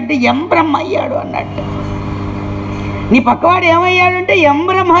ఏమయ్యాడంటే ఎం బ్రహ్మ అయ్యాడు అన్నట్టు. నీ పక్కవాడు ఏమయ్యాడంటే ఎం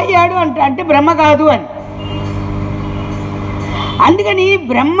బ్రహ్మ అయ్యాడు అంటే బ్రహ్మ కాదు అని. అందుకని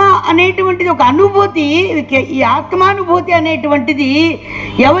బ్రహ్మ అనేటువంటిది ఒక అనుభూతి, ఈ ఆత్మానుభూతి అనేటువంటిది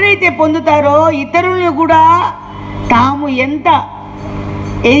ఎవరైతే పొందుతారో ఇతరులను కూడా తాము ఎంత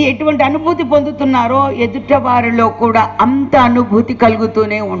ఎటువంటి అనుభూతి పొందుతున్నారో ఎదుట వారిలో కూడా అంత అనుభూతి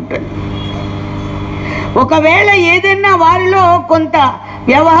కలుగుతూనే ఉంటుంది. ఒకవేళ ఏదైనా వారిలో కొంత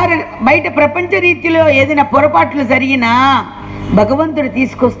బయట ప్రపంచ రీతిలో ఏదైనా పొరపాట్లు జరిగినా భగవంతుడు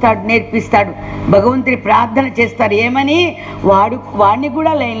తీసుకొస్తాడు, నేర్పిస్తాడు. భగవంతుడి ప్రార్థన చేస్తారు, ఏమని? వాడిని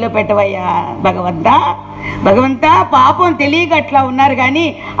కూడా లైన్లో పెట్టవయ్యా భగవంతా, భగవంతా పాపం తెలియక అట్లా ఉన్నారు కానీ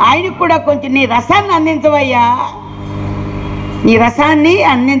ఆయనకు కూడా కొంచెం నీ రసాన్ని అందించవయ్యా, నీ రసాన్ని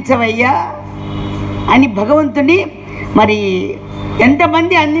అందించవయ్యా అని భగవంతుని మరి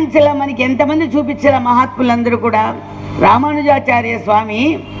ఎంతమంది అందించలా, మనకి ఎంతమంది చూపించలా మహాత్ములందరూ కూడా. రామానుజాచార్య స్వామి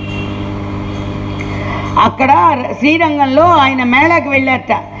అక్కడ శ్రీరంగంలో ఆయన మేళాకి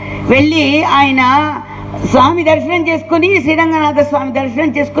వెళ్ళారట. వెళ్ళి ఆయన స్వామి దర్శనం చేసుకుని, శ్రీరంగనాథ స్వామి దర్శనం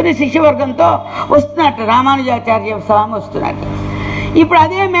చేసుకుని శిష్యవర్గంతో వస్తున్నట్టు రామానుజాచార్య స్వామి వస్తున్నట్టు. ఇప్పుడు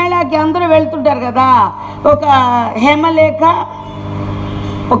అదే మేళాకి అందరూ వెళ్తుంటారు కదా. ఒక హేమలేఖ,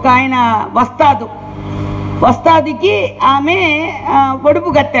 ఒక ఆయన వస్తాదికి ఆమె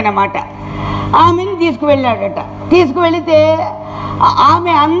ఒడుపు గత్తె అన్నమాట. ఆమెను తీసుకువెళ్ళాడట. తీసుకువెళితే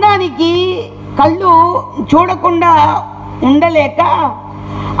ఆమె అందానికి కళ్ళు చూడకుండా ఉండలేక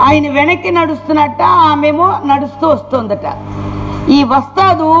ఆయన వెనక్కి నడుస్తున్నట్ట, ఆమెమో నడుస్తూ వస్తుందట. ఈ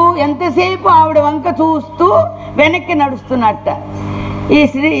వస్తాదు ఎంతసేపు ఆవిడ వంక చూస్తూ వెనక్కి నడుస్తున్నట్ట.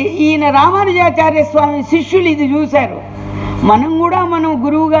 ఈయన రామానుజాచార్య స్వామి శిష్యులు ఇది చూశారు. మనం కూడా మనం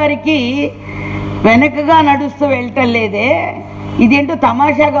గురువు గారికి వెనకగా నడుస్తూ వెళ్ళటం లేదే, ఇదేంటో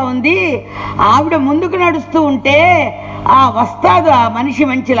తమాషాగా ఉంది. ఆవిడ ముందుకు నడుస్తూ ఉంటే ఆ వస్తాదు, ఆ మనిషి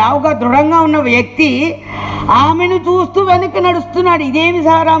మంచి లావుగా దృఢంగా ఉన్న వ్యక్తి ఆమెను చూస్తూ వెనక్కి నడుస్తున్నాడు. ఇదేమి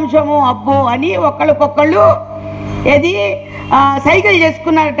సారాంశము అబ్బో అని ఒకళ్ళకొకళ్ళు ఏది సైకిల్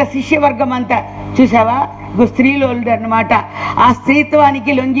చేసుకున్నారట శిష్యవర్గం అంతా. చూసావా, ఇగో స్త్రీలోళ్ళు అనమాట, ఆ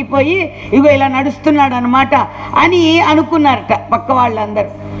స్త్రీత్వానికి లొంగిపోయి ఇగో ఇలా నడుస్తున్నాడు అనమాట అని అనుకున్నారట పక్క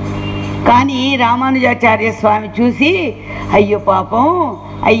వాళ్ళందరూ. కానీ రామానుజాచార్య స్వామి చూసి అయ్యో పాపం,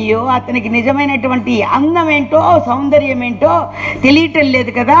 అయ్యో అతనికి నిజమైనటువంటి అందం ఏంటో సౌందర్యం ఏంటో తెలియటం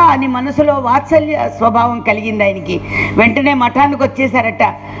లేదు కదా అని మనసులో వాత్సల్య స్వభావం కలిగింది ఆయనకి. వెంటనే మఠానికి వచ్చేసారట.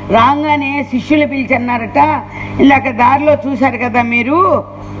 రాగానే శిష్యులు పిలిచన్నారట, ఇలాగ దారిలో చూశారు కదా మీరు,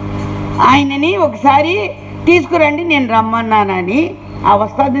 ఆయనని ఒకసారి తీసుకురండి, నేను రమ్మన్నానని ఆ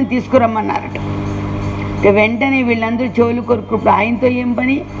వస్తాదుని తీసుకురమ్మన్నారట. వెంటనే వీళ్ళందరూ చెవులు కొరుకుప్పుడు ఆయనతో ఏం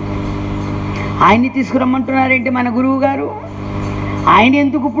పని, ఆయన్ని తీసుకురమ్మంటున్నారేంటి మన గురువు గారు, ఆయన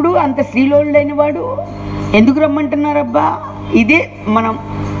ఎందుకు ఇప్పుడు అంత శ్రీలోళ్ళైన వాడు ఎందుకు రమ్మంటున్నారబ్బా. ఇదే మనం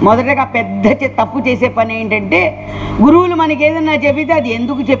మొదటగా పెద్ద తప్పు చేసే పని ఏంటంటే, గురువులు మనకి ఏదన్నా చెబితే అది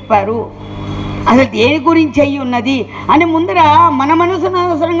ఎందుకు చెప్పారు, అసలు దేని గురించి అయ్యి ఉన్నది అని ముందర మన మనసును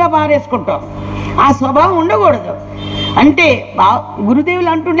అవసరంగా పారేసుకుంటాం. ఆ స్వభావం ఉండకూడదు. అంటే గురుదేవులు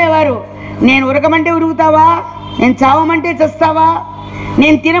అంటుండేవారు, నేను ఉరకమంటే ఉరుగుతావా, నేను చావమంటే చస్తావా,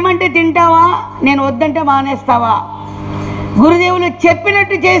 నేను తినమంటే తింటావా, నేను వద్దంటే మానేస్తావా. గురుదేవులు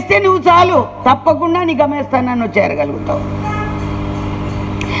చెప్పినట్టు చేస్తే నువ్వు చాలు, తప్పకుండా నీ గమ్యస్థానాన్ని నువ్వు చేరగలుగుతావు.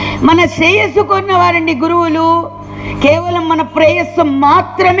 మన శ్రేయస్సు కోరిన వారండి గురువులు. కేవలం మన ప్రేయస్సు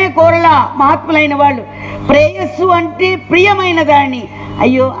మాత్రమే కోరలా మహాత్ములైన వాళ్ళు. ప్రేయస్సు అంటే ప్రియమైన దాన్ని.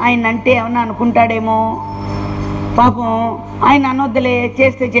 అయ్యో ఆయన అంటే ఏమన్నా అనుకుంటాడేమో, పాపం ఆయన అనొద్దులే,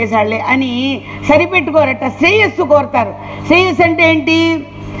 చేస్తే చేశాడులే అని సరిపెట్టుకోరట. శ్రేయస్సు కోరతారు. శ్రేయస్సు అంటే ఏంటి?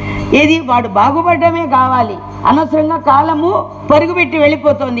 ఏది వాడు బాగుపడమే కావాలి. అనవసరంగా కాలము పరుగుపెట్టి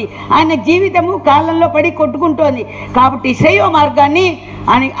వెళ్ళిపోతుంది, ఆయన జీవితము కాలంలో పడి కొట్టుకుంటోంది. కాబట్టి శ్రేయో మార్గాన్ని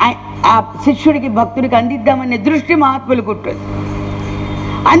అని ఆ శిష్యుడికి భక్తుడికి అందిద్దామనే దృష్టి మహాత్ములు కుట్టుంది.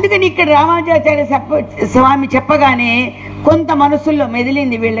 అందుకని ఇక్కడ రామానుజాచార్య స్వామి చెప్పగానే కొంత మనసుల్లో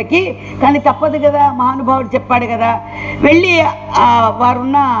మెదిలింది వీళ్ళకి. కానీ తప్పదు కదా, మహానుభావుడు చెప్పాడు కదా. వెళ్ళి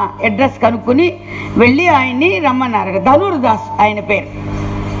వారున్న అడ్రస్ కనుక్కొని వెళ్ళి ఆయన్ని రమ్మన్నారు. ధనుర్దాస్ ఆయన పేరు,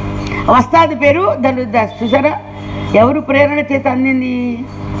 వస్తాది పేరు ధనుర్దాస్. చూసారా ఎవరు ప్రేరణ చేత అందింది?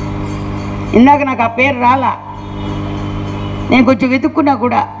 ఇందాక నాకు ఆ పేరు రాలా, నేను కొంచెం వెతుక్కున్నా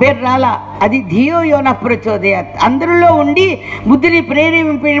కూడా పేరు రాలా. అది ధియో యోన ప్రచోదయాత్. అందరిలో ఉండి బుద్ధిని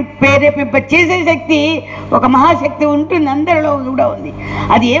ప్రేరేపింప చేసే శక్తి, ఒక మహాశక్తి ఉంటుంది, అందరిలో కూడా ఉంది.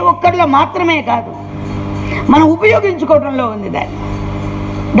 అది ఏ ఒక్కరిలో మాత్రమే కాదు, మనం ఉపయోగించుకోవడంలో ఉంది దాన్ని.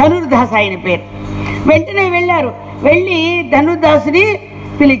 ధనుర్దాస్ ఆయన పేరు. వెంటనే వెళ్ళారు. వెళ్ళి ధనుర్దాసుని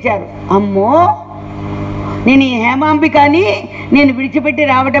పిలిచారు. అమ్మో, నేను ఈ హేమాంబికని నేను విడిచిపెట్టి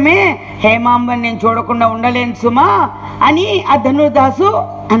రావటమే, హేమాంబని నేను చూడకుండా ఉండలేను సుమా అని ఆ ధనుర్దాసు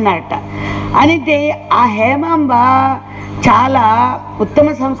అన్నారట. అంటే ఆ హేమాంబ చాలా ఉత్తమ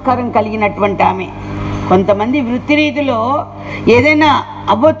సంస్కారం కలిగినటువంటి ఆమె. కొంతమంది వృత్తి రీతిలో ఏదైనా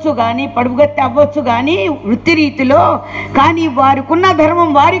అవ్వచ్చు కానీ, పడుగుగత్తి అవ్వచ్చు కానీ వృత్తి రీతిలో, కానీ వారికున్న ధర్మం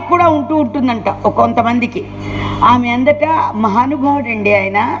వారికి కూడా ఉంటుందంట కొంతమందికి. ఆమె అందట మహానుభావుడండి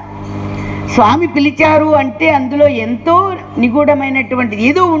ఆయన. స్వామి పిలిచారు అంటే అందులో ఎంతో నిగూఢమైనటువంటిది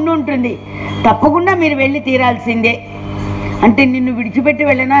ఏదో ఉంటుంది. తప్పకుండా మీరు వెళ్ళి తీరాల్సిందే. అంటే నిన్ను విడిచిపెట్టి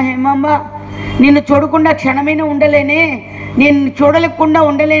వెళ్ళనా హేమాంబ? నిన్ను చూడకుండా క్షణమైనా ఉండలేనే, నేను చూడలేకుండా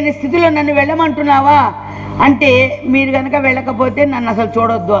ఉండలేని స్థితిలో నన్ను వెళ్ళమంటున్నావా అంటే, మీరు కనుక వెళ్ళకపోతే నన్ను అసలు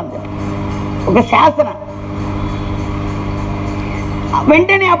చూడొద్దు అంద ఒక శాసనం.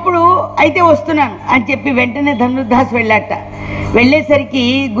 వెంటనే అప్పుడు అయితే వస్తున్నాను అని చెప్పి వెంటనే ధనుర్దాస్ వెళ్ళాట. వెళ్ళేసరికి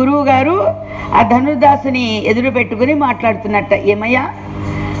గురువు గారు ఆ ధనుర్దాసుని ఎదురు పెట్టుకుని మాట్లాడుతున్నట్ట. ఏమయ్యా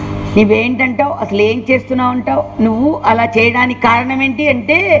నువ్వేంటంటావు, అసలు ఏం చేస్తున్నావు అంటావు, నువ్వు అలా చేయడానికి కారణం ఏంటి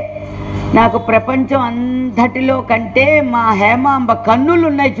అంటే, నాకు ప్రపంచం అంతటిలో కంటే మా హేమాంబ కన్నులు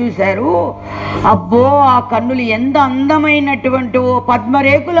ఉన్నాయి చూశారు, అబ్బో ఆ కన్నులు ఎంత అందమైనటువంటి ఓ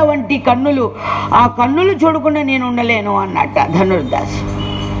పద్మరేకుల వంటి కన్నులు, ఆ కన్నులు చూడకుండా నేను ఉండలేను అన్నట్ట ధనుర్దాస్.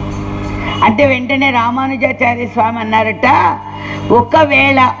 అంటే వెంటనే రామానుజాచార్య స్వామి అన్నారట,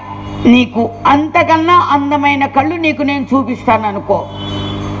 ఒకవేళ నీకు అంతకన్నా అందమైన కళ్ళు నీకు నేను చూపిస్తాను అనుకో,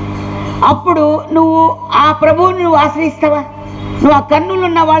 అప్పుడు నువ్వు ఆ ప్రభువుని నువ్వు ఆశ్రయిస్తావా? నువ్వు ఆ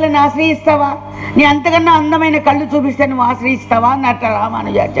కన్నులున్న వాళ్ళని ఆశ్రయిస్తావా? నీ అంతకన్నా అందమైన కళ్ళు చూపిస్తే నువ్వు ఆశ్రయిస్తావా అన్నట్ట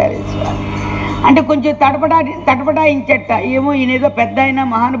రామానుజాచార్య స్వామి. అంటే కొంచెం తటపటాయించట. ఏమో ఈయనేదో పెద్ద అయినా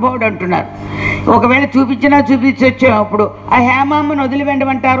మహానుభావుడు అంటున్నారు, ఒకవేళ చూపించొచ్చాం అప్పుడు ఆ హేమామ్మను వదిలి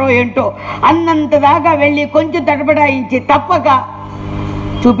వెంటమంటారో ఏంటో అన్నంత దాకా వెళ్ళి కొంచెం తటపటాయించి తప్పక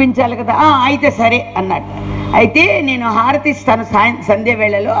చూపించాలి కదా. అయితే సరే అన్నట్టు. అయితే నేను హారతి ఇస్తాను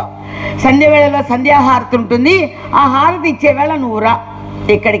సంధ్యవేళలో సంధ్యాహారతి ఉంటుంది, ఆ హారతి ఇచ్చే వేళ నువ్వు రా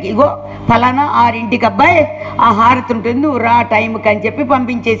ఇక్కడికి, ఇగో ఫలానా 6 అబ్బాయి ఆ హారతి ఉంటుంది, నువ్వు రా టైంకి అని చెప్పి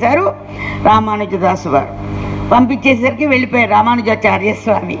పంపించేశారు రామానుజదాసు వారు. పంపించేసరికి వెళ్ళిపోయాడు రామానుజాచార్య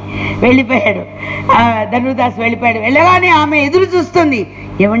స్వామి, వెళ్ళిపోయాడు. ధనుర్దాస్ వెళ్ళిపోయాడు. వెళ్ళగానే ఆమె ఎదురు చూస్తుంది.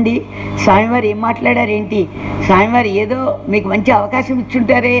 ఏమండి స్వామివారు ఏం మాట్లాడారేంటి, స్వామివారు ఏదో మీకు మంచి అవకాశం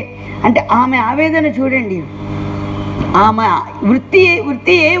ఇచ్చుంటారే అంటే, ఆమె ఆవేదన చూడండి. ఆమె వృత్తి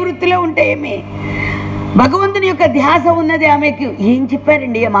ఏ వృత్తిలో ఉంటే ఏమి, భగవంతుని యొక్క ధ్యాస ఉన్నది ఆమెకు. ఏం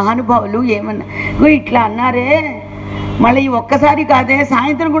చెప్పారండి మహానుభావులు, ఏమన్నా ఇట్లా అన్నారే, మళ్ళీ ఒక్కసారి కాదే,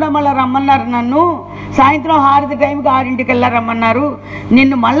 సాయంత్రం కూడా మళ్ళీ రమ్మన్నారు నన్ను, సాయంత్రం హారతి టైంకి 6 రమ్మన్నారు,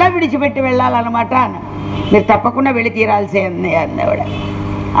 నిన్ను మళ్ళీ విడిచిపెట్టి వెళ్ళాలన్నమాట అన్న. మీరు తప్పకుండా వెళ్ళి తీరాల్సే అంది ఆవిడ.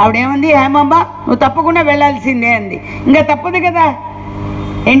 ఆవిడేమంది, హేమాంబ నువ్వు తప్పకుండా వెళ్ళాల్సిందే అంది. ఇంకా తప్పదు కదా,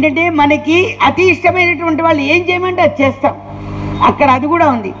 ఏంటంటే మనకి అతి ఇష్టమైనటువంటి వాళ్ళు ఏం చేయమంటే అది చేస్తాం, అక్కడ అది కూడా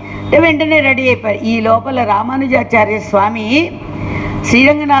ఉంది. వెంటనే రెడీ అయిపోయారు. ఈ లోపల రామానుజాచార్య స్వామి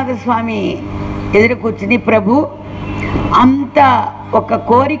శ్రీరంగనాథ స్వామి ఎదురు కూర్చుని, ప్రభు అంత ఒక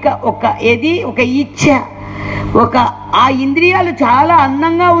కోరిక, ఒక ఇచ్ఛ, ఆ ఇంద్రియాలు చాలా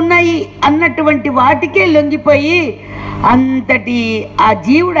అందంగా ఉన్నాయి అన్నటువంటి వాటికే లొంగిపోయి అంతటి ఆ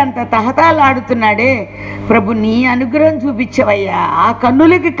జీవుడు అంత తహతాలాడుతున్నాడే, ప్రభు నీ అనుగ్రహం చూపించవయ్యా, ఆ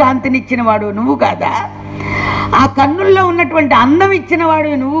కన్నులకి కాంతినిచ్చిన వాడు నువ్వు కాదా, ఆ కన్నుల్లో ఉన్నటువంటి అందం ఇచ్చిన వాడు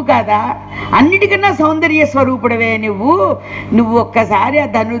నువ్వు కాదా? అన్నిటికన్నా సౌందర్య స్వరూపుడవే నువ్వు ఒక్కసారి ఆ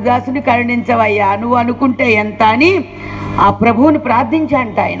ధనుర్దాసుని కరుణించవయ్యా, నువ్వు అనుకుంటే ఎంత అని ఆ ప్రభువుని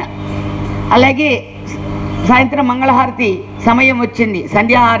ప్రార్థించాంట ఆయన. అలాగే సాయంత్రం మంగళహారతి సమయం వచ్చింది,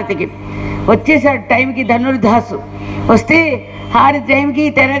 సంధ్యాహారతికి వచ్చేసాడు టైంకి ధనుర్దాసు. వస్తే హారతి టైంకి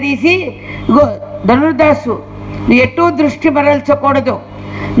తెర తీసి, ఇగో ధనుర్దాసు, నువ్వు ఎటూ దృష్టి మరల్చకూడదు,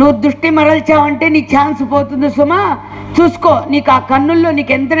 నువ్వు దృష్టి మరల్చావంటే నీ ఛాన్స్ పోతుంది సుమా, చూసుకో, నీకు ఆ కన్నుల్లో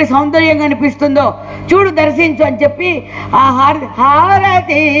నీకు ఎంత సౌందర్యంగా అనిపిస్తుందో చూడు, దర్శించు అని చెప్పి ఆ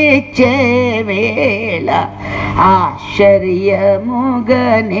హారతి ఇచ్చే వేళ ఆశ్చర్యముగా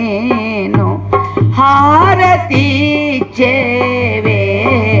నేను, హారతి ఇచ్చే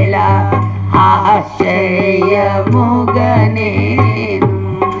వేళ ఆశ్చర్యముగా నేను,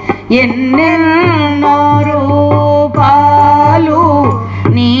 ఎన్నెన్నో రూపాలు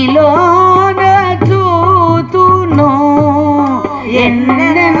నీలోన చూతును,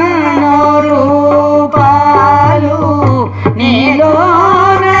 ఎన్నెన్నో రూపాలు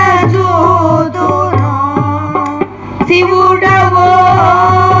నీలోన చూతును, శివుడవో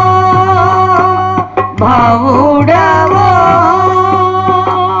భావుడవో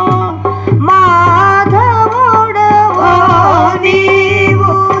మాధవుడవో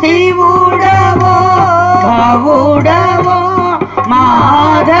నీవు, శివుడవో భావుడవో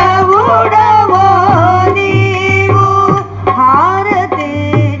మాధవుడవో నీవు, హారతి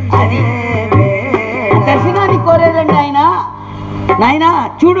దర్శనానికి కోరాడండి ఆయన. నాయన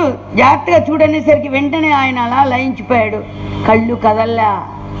చూడు, జాగ్రత్తగా చూడనేసరికి వెంటనే ఆయన అలా లయించిపోయాడు, కళ్ళు కదల్లా.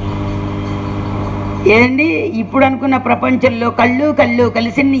 ఏంటి ఇప్పుడు అనుకున్న ప్రపంచంలో కళ్ళు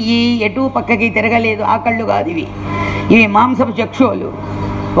కలిసి ఈ ఎటు పక్కకి తిరగలేదు, ఆ కళ్ళు కాదు ఇవి, ఇవి మాంసపు చక్షువులు,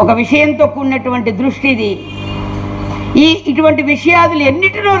 ఒక విషయంతో కూడినటువంటి దృష్టి ఇది. ఇటువంటి విషయాదులు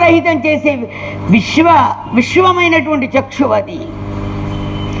ఎన్నిటినో రహితం చేసే విశ్వమైనటువంటి చక్షు అది,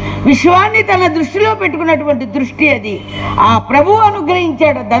 విశ్వాన్ని తన దృష్టిలో పెట్టుకున్నటువంటి దృష్టి అది. ఆ ప్రభువు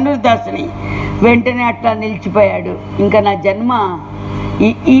అనుగ్రహించాడు ధనుర్దాసుని, వెంటనే అట్లా నిలిచిపోయాడు. ఇంకా నా జన్మ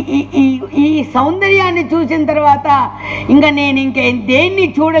ఈ సౌందర్యాన్ని చూసిన తర్వాత ఇంకా నేను దేన్ని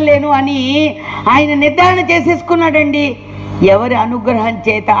చూడలేను అని ఆయన నిర్ధారణ చేసేసుకున్నాడండి. ఎవరి అనుగ్రహం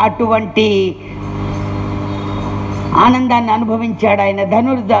చేత అటువంటి ఆనందాన్ని అనుభవించాడు ఆయన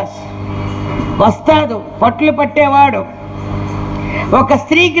ధనుర్దాస్. వస్తాడు, పట్లు పట్టేవాడు, ఒక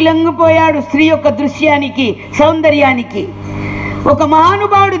స్త్రీకి లొంగిపోయాడు, స్త్రీ యొక్క దృశ్యానికి, సౌందర్యానికి. ఒక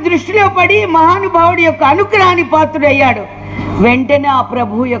మహానుభావుడి దృష్టిలో పడి మహానుభావుడి యొక్క అనుగ్రహాన్ని పాత్రుడయ్యాడు. వెంటనే ఆ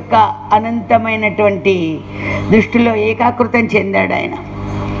ప్రభు యొక్క అనంతమైనటువంటి దృష్టిలో ఏకాకృతం చెందాడు ఆయన.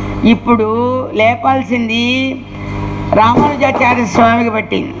 ఇప్పుడు లేపాల్సింది రామానుజాచార్య స్వామికి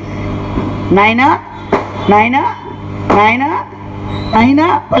పట్టింది. నాయనా నాయనా నాయనా నాయనా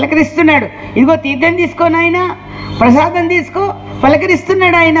పలకరిస్తున్నాడు. ఇదిగో తీర్థం తీసుకో నాయనా, ప్రసాదం తీసుకో,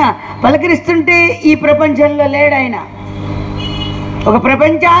 పలకరిస్తున్నాడు ఆయన. పలకరిస్తుంటే ఈ ప్రపంచంలో లేడు ఆయన. ఒక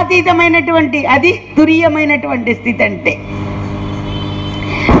ప్రపంచాతీతమైనటువంటి, అది తురీయమైనటువంటి స్థితి అంటే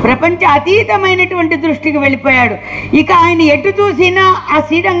ప్రపంచ అతీతమైనటువంటి దృష్టికి వెళ్ళిపోయాడు. ఇక ఆయన ఎటు చూసినా ఆ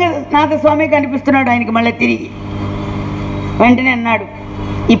శ్రీరంగనాథ స్వామి కనిపిస్తున్నాడు ఆయనకి. మళ్ళీ తిరిగి వెంటనే అన్నాడు,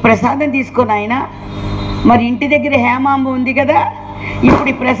 ఈ ప్రసాదం తీసుకొని ఆయన, మరి ఇంటి దగ్గర హేమాంబ ఉంది కదా, ఇప్పుడు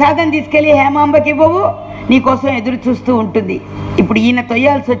ఈ ప్రసాదం తీసుకెళ్ళి హేమాంబకి ఇవ్వవు, నీకోసం ఎదురు చూస్తూ ఉంటుంది. ఇప్పుడు ఈయన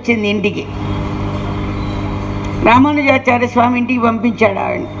తొయ్యాల్సి వచ్చింది ఇంటికి. రామానుజాచార్య స్వామి ఇంటికి పంపించాడు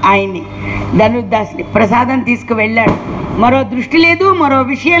ఆయన్ని, ధనుర్దాస్ని. ప్రసాదం తీసుకువెళ్ళాడు. మరో దృష్టి లేదు, మరో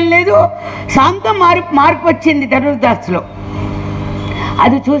విషయం లేదు, శాంతం మార్పు వచ్చింది ధనుర్దాస్లో.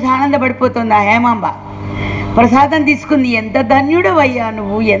 అది చూసి ఆనందపడిపోతుంది ఆ హేమాంబ. ప్రసాదం తీసుకుంది. ఎంత ధన్యుడవయ్యా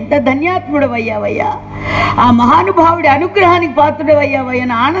నువ్వు, ఎంత ధన్యాత్ముడవయ్యావయ్యా, ఆ మహానుభావుడి అనుగ్రహానికి పాత్రుడవయ్యావయ్యా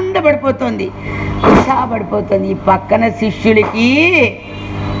అని ఆనందపడిపోతుంది, ఉత్సాహపడిపోతుంది. ఈ పక్కన శిష్యులకి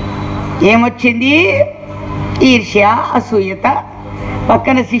ఏమొచ్చింది? ఈర్ష్య, అసూయత.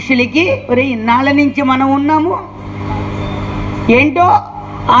 పక్కన శిష్యులకి, ఒరే ఇన్నాళ్ళ నుంచి మనం ఉన్నాము, ఏంటో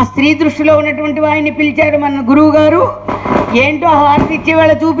ఆ స్త్రీ దృష్టిలో ఉన్నటువంటి వారిని పిలిచాడు మన గురువు గారు, ఏంటో హారతి ఇచ్చే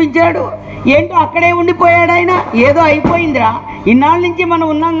వేళ చూపించాడు, ఏంటో అక్కడే ఉండిపోయాడు ఆయన. ఏదో అయిపోయిందిరా, ఇన్నాళ్ళ నుంచి మనం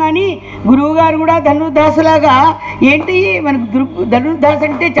ఉన్నాం, కానీ గురువు గారు కూడా ధనుర్దాసులాగా ఏంటి మనకు ధనుర్దాస్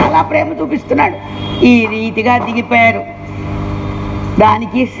అంటే చాలా ప్రేమ చూపిస్తున్నాడు. ఈ రీతిగా దిగిపోయారు.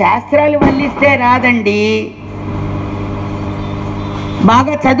 దానికి శాస్త్రాలు వల్లిస్తే రాదండి,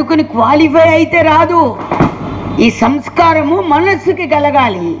 బాగా చదువుకుని క్వాలిఫై అయితే రాదు. ఈ సంస్కారము మనస్సుకి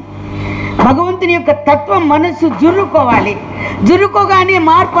కలగాలి. భగవంతుని యొక్క తత్వం మనస్సు జుర్రుకోవాలి. జుర్రుకోగానే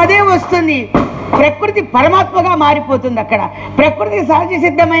మార్పు అదే వస్తుంది. ప్రకృతి పరమాత్మగా మారిపోతుంది. అక్కడ ప్రకృతి సహజ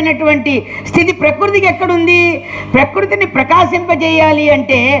సిద్ధమైనటువంటి స్థితి ప్రకృతికి ఎక్కడుంది? ప్రకృతిని ప్రకాశింపజేయాలి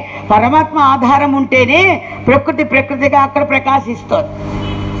అంటే పరమాత్మ ఆధారం ఉంటేనే ప్రకృతిగా అక్కడ ప్రకాశిస్తుంది.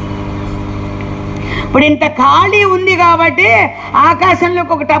 ఇప్పుడు ఇంత ఖాళీ ఉంది కాబట్టి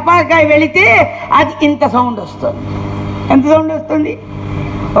ఆకాశంలోకి ఒక టపాకాయ వెళితే అది ఇంత సౌండ్ వస్తుంది. ఎంత సౌండ్ వస్తుంది?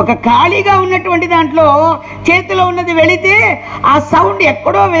 ఒక ఖాళీగా ఉన్నటువంటి దాంట్లో చేతిలో ఉన్నది వెళితే ఆ సౌండ్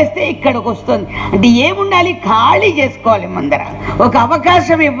ఎక్కడో వేస్తే ఇక్కడికి వస్తుంది. అంటే ఏముండాలి? ఖాళీ చేసుకోవాలి, ముందర ఒక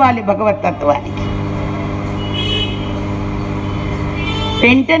అవకాశం ఇవ్వాలి భగవతత్వానికి.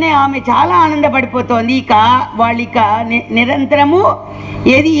 వెంటనే ఆమె చాలా ఆనందపడిపోతోంది. వాళ్ళిక నిరంతరము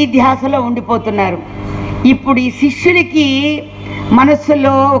ఈ ధ్యాసలో ఉండిపోతున్నారు. ఇప్పుడు ఈ శిష్యుడికి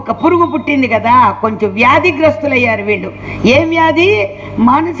మనస్సులో ఒక పురుగు పుట్టింది కదా, కొంచెం వ్యాధిగ్రస్తులయ్యారు వీళ్ళు. ఏం వ్యాధి?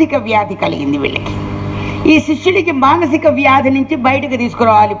 మానసిక వ్యాధి కలిగింది వీళ్ళకి. ఈ శిష్యుడికి మానసిక వ్యాధి నుంచి బయటకు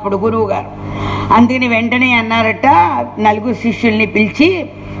తీసుకురావాలి ఇప్పుడు గురువు గారు. అందుకని వెంటనే అన్నారట, 4 శిష్యుల్ని పిలిచి,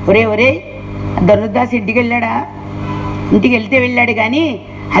 ఒరే ధనుర్దాస్ ఇంటికి వెళ్ళాడా? ఇంటికి వెళ్తే వెళ్ళాడు, కానీ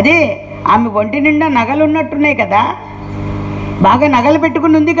అదే ఆమె ఒంటి నిండా నగలు ఉన్నట్టున్నాయి కదా, బాగా నగలు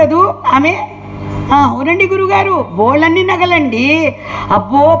పెట్టుకుని ఉంది కదూ ఆమె. అవునండి గురుగారు, బోళ్ళన్నీ నగలండి.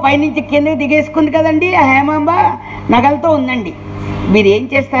 అబ్బో, పైనుంచి కిందకి దిగేసుకుంది కదండి ఆ హేమాంబ, నగలతో ఉందండి. మీరు ఏం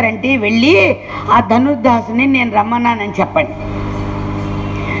చేస్తారంటే వెళ్ళి ఆ ధనుర్దాసుని నేను రమ్మన్నానని చెప్పండి.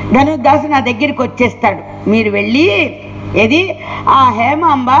 ధనుర్దాసు నా దగ్గరికి వచ్చేస్తాడు. మీరు వెళ్ళి ఆ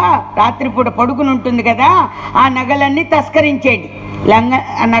హేమాంబ రాత్రిపూట పడుకుని ఉంటుంది కదా, ఆ నగలన్నీ తస్కరించేయండి,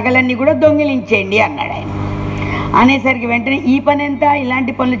 ఆ నగలన్నీ కూడా దొంగిలించేయండి అన్నాడు ఆయన. అనేసరికి వెంటనే ఈ పని ఎంత,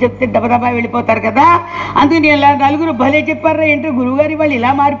 ఇలాంటి పనులు చెప్తే దబదబా వెళ్ళిపోతారు కదా, అందుకని ఇలా 4 భలే చెప్పారా ఏంటో గురువుగారి వాళ్ళు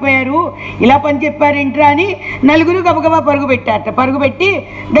ఇలా మారిపోయారు, ఇలా పని చెప్పారేంట్రా అని 4 గబగబా పరుగుపెట్టి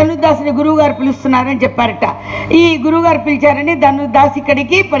ధనుర్దాసుని గురువుగారు పిలుస్తున్నారని చెప్పారట. ఈ గురువుగారు పిలిచారని ధనుర్దాస్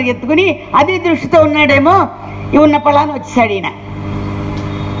ఇక్కడికి పరిగెత్తుకుని అదే దృష్టితో ఉన్నాడేమో, ఉన్న పలాను వచ్చేసాడు ఈయన.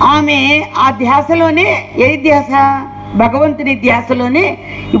 ఆమె ఆ ధ్యాసలోనే, ఏ ధ్యాస? భగవంతుని ధ్యాసలోనే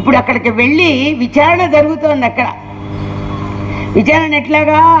ఇప్పుడు అక్కడికి వెళ్ళి విచారణ జరుగుతోంది. అక్కడ విచారణ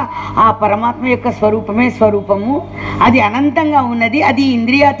ఎట్లాగా? ఆ పరమాత్మ యొక్క స్వరూపమే స్వరూపము, అది అనంతంగా ఉన్నది, అది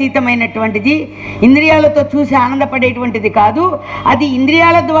ఇంద్రియాతీతమైనటువంటిది, ఇంద్రియాలతో చూసి ఆనందపడేటువంటిది కాదు, అది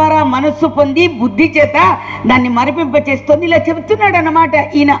ఇంద్రియాల ద్వారా మనస్సు పొంది బుద్ధి చేత దాన్ని మరిపింపచేస్తుంది. ఇలా చెప్తున్నాడు అన్నమాట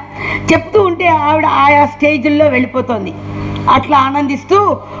ఈయన. చెప్తూ ఉంటే ఆవిడ ఆయా స్టేజ్ల్లో వెళ్ళిపోతుంది. అట్లా ఆనందిస్తూ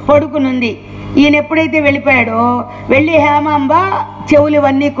పడుకునుంది. ఈయన ఎప్పుడైతే వెళ్ళిపోయాడో వెళ్ళి హేమాంబ చెవులు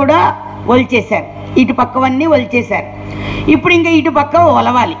ఇవన్నీ కూడా ఒలిచేశారు, ఇటు పక్కవన్నీ ఒలిచేశారు. ఇప్పుడు ఇంకా ఇటు పక్క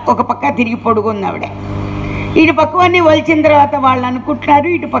ఒలవాలి, ఒక పక్క తిరిగి పడుకుంది ఆవిడ. ఇటు పక్కవన్నీ ఒలిచిన తర్వాత వాళ్ళు అనుకుంటున్నారు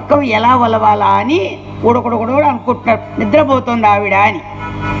ఇటు పక్క ఎలా ఒలవాలా అని కూడా అనుకుంటున్నారు, నిద్రపోతుంది ఆవిడ అని.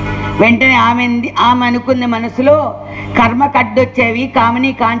 వెంటనే ఆమె అనుకుంది మనసులో, కర్మ కడ్డొచ్చేవి కామని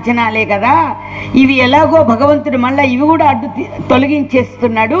కాంచనాలే కదా, ఇవి ఎలాగో భగవంతుడు మళ్ళీ ఇవి కూడా అడ్డు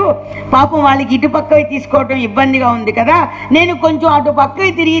తొలగించేస్తున్నాడు, పాపం వాళ్ళకి ఇటు పక్కవి తీసుకోవటం ఇబ్బందిగా ఉంది కదా, నేను కొంచెం అటు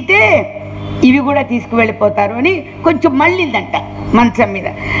పక్కవి తిరిగితే ఇవి కూడా తీసుకువెళ్ళిపోతారు అని కొంచెం మళ్ళీందంట మంచం మీద.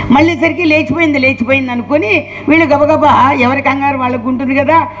 మళ్ళీసరికి లేచిపోయింది అనుకుని వీళ్ళు గబగబా ఎవరి కంగారు వాళ్ళకు ఉంటుంది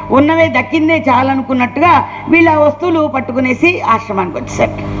కదా, ఉన్నవే దక్కిందే చాలనుకున్నట్టుగా వీళ్ళు ఆ వస్తువులు పట్టుకునేసి ఆశ్రమానికి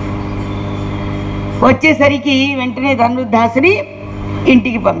వచ్చేసరికి వెంటనే ధనుర్దాసుని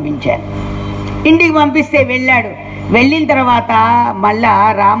ఇంటికి పంపించారు. ఇంటికి పంపిస్తే వెళ్ళిన తర్వాత మళ్ళా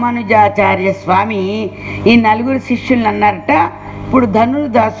రామానుజాచార్య స్వామి ఈ 4 శిష్యులను అన్నారట, ఇప్పుడు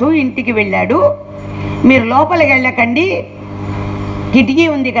ధనుర్దాసు ఇంటికి వెళ్ళాడు, మీరు లోపలికి వెళ్ళకండి, కిటికీ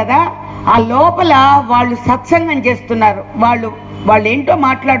ఉంది కదా, ఆ లోపల వాళ్ళు సత్సంగం చేస్తున్నారు, వాళ్ళు ఏంటో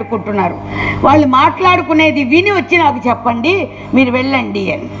మాట్లాడుకుంటున్నారు, వాళ్ళు మాట్లాడుకునేది విని వచ్చి నాకు చెప్పండి, మీరు వెళ్ళండి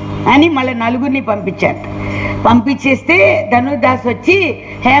అని మళ్ళీ 4 పంపించారు. పంపించేస్తే ధనుర్దాస్ వచ్చి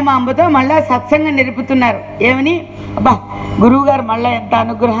హేమాంబతో మళ్ళా సత్సంగం నిలుపుతున్నారు. ఏమని? అబ్బా, గురువుగారు మళ్ళీ ఎంత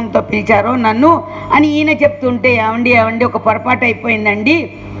అనుగ్రహంతో పిలిచారో నన్ను అని ఈయన చెప్తుంటే, ఏమండి ఒక పొరపాటు అయిపోయిందండి,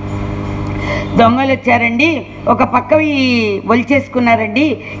 దొంగలు వచ్చారండి, ఒక పక్కవి ఒలిచేసుకున్నారండి,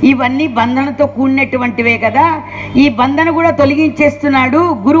 ఇవన్నీ బంధనతో కూడినటువంటివే కదా, ఈ బంధన కూడా తొలగించేస్తున్నాడు,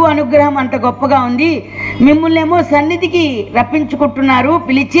 గురువు అనుగ్రహం అంత గొప్పగా ఉంది, మిమ్మల్నేమో సన్నిధికి రప్పించుకుంటున్నారు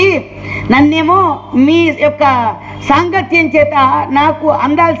పిలిచి, నన్నేమో మీ యొక్క సాంగత్యం చేత నాకు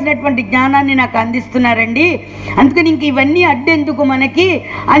అందాల్సినటువంటి జ్ఞానాన్ని నాకు అందిస్తున్నారండి, అందుకని ఇంక ఇవన్నీ అడ్డెందుకు మనకి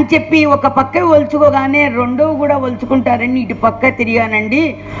అని చెప్పి ఒక పక్క ఒలుచుకోగానే రెండో కూడా ఒలుచుకుంటారని ఇటు పక్క తిరిగానండి,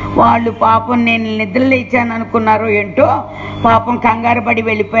 వాళ్ళు పాపం పాపం నేను నిద్ర లేచాను అనుకున్నారో ఏంటో, పాపం కంగారు పడి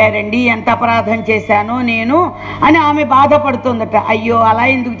వెళ్ళిపోయారండి, ఎంత అపరాధం చేశాను నేను అని ఆమె బాధపడుతుందట. అయ్యో అలా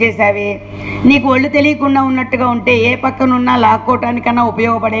ఎందుకు చేశావే, నీకు ఒళ్ళు తెలియకుండా ఉన్నట్టుగా ఉంటే ఏ పక్కనున్నా లాక్కోవటానికన్నా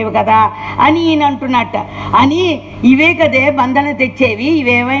ఉపయోగపడేవి కదా అని ఈయన అంటున్నట్ట. అని ఇవే కదే బంధన తెచ్చేవి,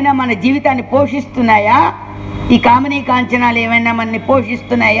 ఇవేమైనా మన జీవితాన్ని పోషిస్తున్నాయా? ఈ కామనీ కాంచనాలు ఏమైనా మనని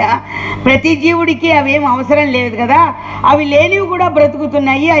పోషిస్తున్నాయా? ప్రతి జీవుడికి అవేం అవసరం లేదు కదా, అవి లేనివి కూడా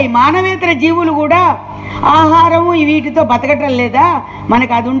బ్రతుకుతున్నాయి. అవి మానవేతర జీవులు కూడా ఆహారము వీటితో బతకటం లేదా?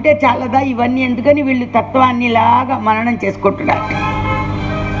 మనకు అది ఉంటే చాలదా? ఇవన్నీ ఎందుకని వీళ్ళు తత్వాన్ని లాగా మననం చేసుకుంటున్నారు.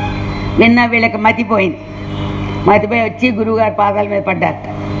 విన్నా వీళ్ళకి మతిపోయింది. మతిపోయి వచ్చి గురువుగారి పాదాల మీద పడ్డారట.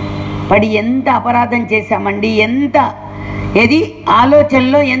 పడి ఎంత అపరాధం చేశామండి, ఎంత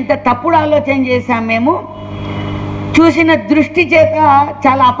ఆలోచనలో ఎంత తప్పుడు ఆలోచన చేశాం మేము, చూసిన దృష్టి చేత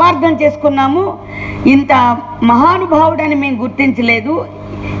చాలా అపార్థం చేసుకున్నాము, ఇంత మహానుభావుడని మేము గుర్తించలేదు.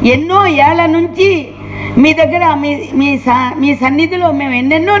 ఎన్నో ఏళ్ల నుంచి మీ దగ్గర మీ సన్నిధిలో మేము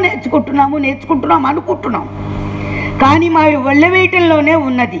ఎన్నెన్నో నేర్చుకుంటున్నాం అనుకుంటున్నాం, కానీ మావి ఒళ్ళవేయటంలోనే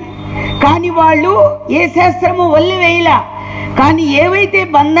ఉన్నది. కానీ వాళ్ళు ఏ శాస్త్రము ఒళ్ళవేయలా. కానీ ఏవైతే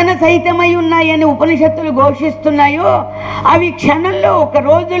బంధన సహితమై ఉన్నాయని ఉపనిషత్తులు ఘోషిస్తున్నాయో అవి క్షణంలో ఒక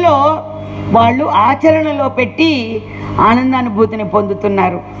రోజులో వాళ్ళు ఆచరణలో పెట్టి ఆనందానుభూతిని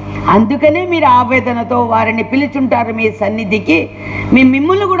పొందుతున్నారు. అందుకనే మీరు ఆవేదనతో వారిని పిలుచుంటారు మీ సన్నిధికి.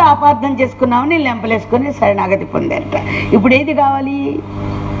 మిమ్మల్ని కూడా అపార్థం చేసుకున్నామని లెంపలేసుకొని శరణాగతి పొందారట. ఇప్పుడు ఏది కావాలి,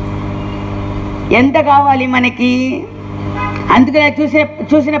 ఎంత కావాలి మనకి? అందుకనే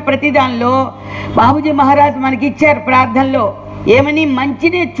చూసిన ప్రతిదానిలో బాబూజీ మహారాజ్ మనకి ఇచ్చారు ప్రార్థనలో ఏమని,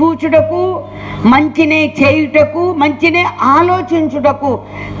 మంచినే చూచుటకు, మంచినే చేయుటకు, మంచినే ఆలోచించుటకు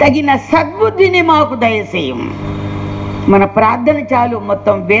తగిన సద్బుద్ధిని మాకు దయచేయం. మన ప్రార్థన చాలు,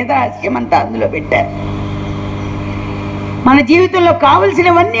 మొత్తం వేదరహస్యం అంతా అందులో పెట్టారు. మన జీవితంలో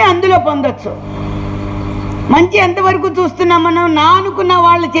కావలసినవన్నీ అందులో పొందొచ్చు. మంచి ఎంతవరకు చూస్తున్నాం మనం? నా అనుకున్న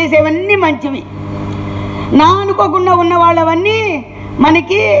వాళ్ళు చేసేవన్నీ మంచివి, నా అనుకోకుండా ఉన్న వాళ్ళవన్నీ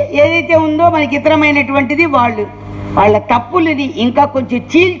మనకి ఏదైతే ఉందో మనకి ఇతరమైనటువంటిది. వాళ్ళ తప్పులని ఇంకా కొంచెం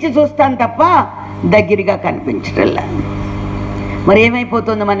చీల్చి చూస్తాను తప్ప దగ్గరగా కనిపించటంలా. మరి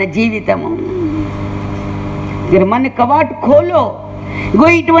ఏమైపోతుంది మన జీవితము? మన కవాటు ఖోలో. ఇగో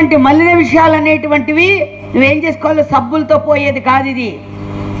ఇటువంటి మలిన విషయాలు అనేటువంటివి నువ్వేం చేసుకోవాలో సబ్బులతో పోయేది కాదు. ఇది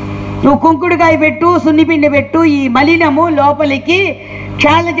నువ్వు కుంకుడుకాయ పెట్టు, సున్నిపిండి పెట్టు, ఈ మలినము లోపలికి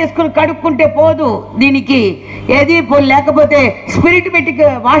క్షాళన చేసుకుని కడుక్కుంటే పోదు. దీనికి లేకపోతే స్పిరిట్ పెట్టి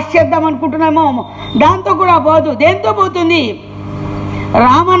వాష్ చేద్దాం అనుకుంటున్నామో దాంతో కూడా పోదు. దేంతో పోతుంది?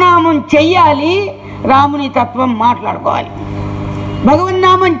 రామనామం చెయ్యాలి, రాముని తత్వం మాట్లాడుకోవాలి.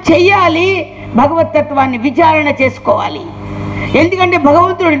 భగవన్నామం చెయ్యాలి, భగవతత్వాన్ని విచారణ చేసుకోవాలి. ఎందుకంటే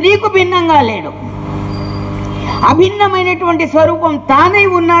భగవంతుడు నీకు భిన్నంగా లేడు, అభిన్నమైనటువంటి స్వరూపం తానై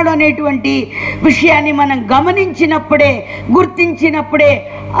ఉన్నాడు అనేటువంటి విషయాన్ని మనం గమనించినప్పుడే, గుర్తించినప్పుడే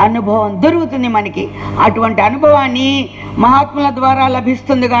అనుభవం దొరుకుతుంది మనకి. అటువంటి అనుభవాన్ని మహాత్ముల ద్వారా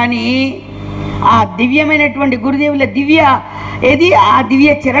లభిస్తుంది. కానీ ఆ దివ్యమైనటువంటి గురుదేవుల ఆ దివ్య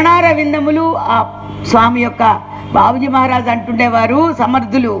చరణార విందములు, ఆ స్వామి యొక్క బాబూజీ మహారాజ్ అంటుండేవారు,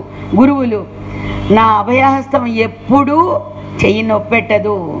 సమర్థులు గురువులు, నా అభయహస్తం ఎప్పుడూ చెయ్యి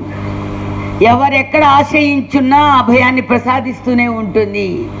నొప్పెట్టదు, ఎవరెక్కడ ఆశ్రయించున్నా అభయాన్ని ప్రసాదిస్తూనే ఉంటుంది.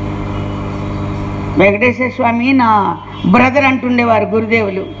 వెంకటేశ్వర స్వామి నా బ్రదర్ అంటుండేవారు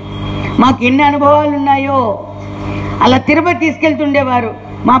గురుదేవులు. మాకు ఎన్ని అనుభవాలు ఉన్నాయో. అలా తిరుపతి తీసుకెళ్తుండేవారు,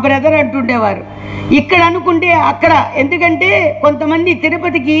 మా బ్రదర్ అంటుండేవారు. ఇక్కడ అనుకుంటే అక్కడ, ఎందుకంటే కొంతమంది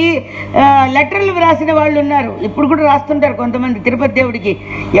తిరుపతికి లెటర్లు రాసిన వాళ్ళు ఉన్నారు, ఇప్పుడు కూడా రాస్తుంటారు కొంతమంది తిరుపతి దేవుడికి.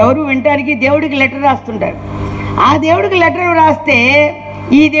 ఎవరు వింటానికి దేవుడికి లెటర్ రాస్తుంటారు. ఆ దేవుడికి లెటర్ రాస్తే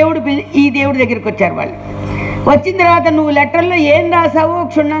ఈ దేవుడి దగ్గరికి వచ్చారు వాళ్ళు. వచ్చిన తర్వాత నువ్వు లెటర్లో ఏం రాసావో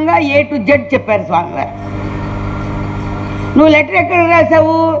క్షుణ్ణంగా A to Z చెప్పారు స్వామివారు. నువ్వు లెటర్ ఎక్కడ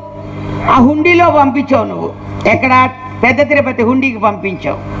రాసావు? ఆ హుండీలో పంపించావు నువ్వు, ఎక్కడ? పెద్ద తిరుపతి హుండీకి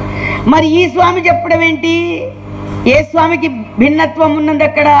పంపించావు. మరి ఈ స్వామి చెప్పడం ఏంటి? ఏ స్వామికి భిన్నత్వం ఉన్నది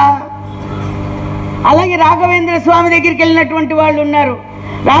అక్కడ? అలాగే రాఘవేంద్ర స్వామి దగ్గరికి వెళ్ళినటువంటి వాళ్ళు ఉన్నారు,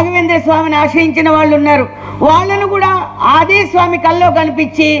 రాఘవేంద్ర స్వామిని ఆశ్రయించిన వాళ్ళు ఉన్నారు. వాళ్ళను కూడా అదే స్వామి కల్లో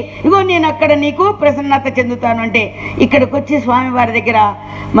కనిపించి, ఇగో నేను అక్కడ నీకు ప్రసన్నత చెందుతాను అంటే, ఇక్కడికి వచ్చి స్వామి వారి దగ్గర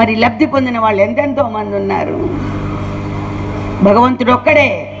మరి లబ్ధి పొందిన వాళ్ళు ఎంతెంతో మంది ఉన్నారు. భగవంతుడు ఒక్కడే,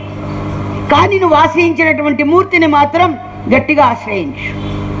 కానీ నువ్వు ఆశ్రయించినటువంటి మూర్తిని మాత్రం గట్టిగా ఆశ్రయించు.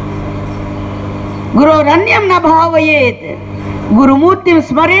 గురోరన్యం న భావయేత్, గురుమూర్తిం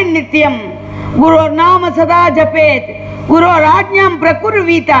స్మరేన్ నిత్యం, గురోర్నామ సదా జపేత్, గురోరాజ్ఞం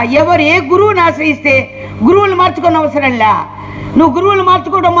ప్రకుర్వీత. ఎవరు ఏ గురువుని ఆశ్రయిస్తే, గురువులు మార్చుకున్న అవసరంలా. నువ్వు గురువులు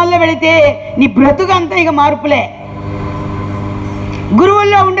మార్చుకోవడం వల్ల వెళితే నీ బ్రతుకంతా ఇక మార్పులే.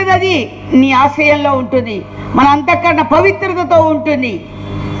 గురువుల్లో ఉండదు, అది నీ ఆశ్రయంలో ఉంటుంది, మన అంతఃకరణ పవిత్రతతో ఉంటుంది.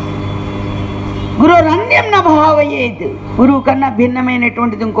 గురురన్యం న భావయేత్, గురువు కన్నా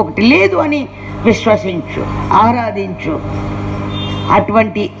భిన్నమైనటువంటిది ఇంకొకటి లేదు అని విశ్వసించు, ఆరాధించు.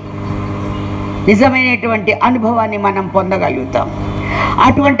 అటువంటి నిజమైనటువంటి అనుభవాన్ని మనం పొందగలుగుతాం.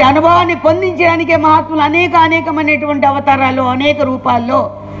 అటువంటి అనుభవాన్ని పొందించడానికే మహాత్ములు అనేకమైనటువంటి అవతారాలు, అనేక రూపాల్లో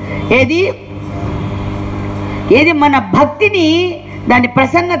ఏది మన భక్తిని దాన్ని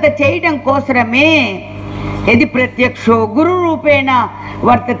ప్రసన్నత చేయడం కోసమే ఏది ప్రత్యక్షో గురు రూపేణ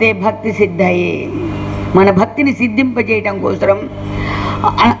వర్తతే భక్తి సిద్ధయే. మన భక్తిని సిద్ధింపజేయడం కోసం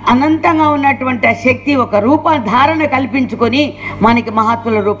అనంతంగా ఉన్నటువంటి ఆ శక్తి ఒక రూపధారణ కల్పించుకొని మనకి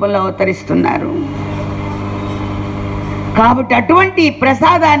మహాత్ముల రూపంలో అవతరిస్తున్నారు. కాబట్టి అటువంటి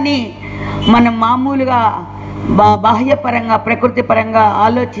ప్రసాదాన్ని మనం మామూలుగా బాహ్యపరంగా ప్రకృతి పరంగా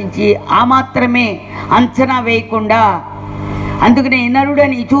ఆలోచించి ఆ మాత్రమే అంచనా వేయకుండా, అందుకనే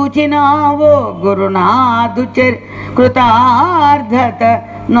నరుడని చూచినావో గురునాథు కృతార్థత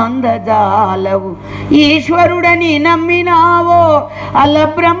నొందజాలవు, ఈశ్వరుడని నమ్మినావో అల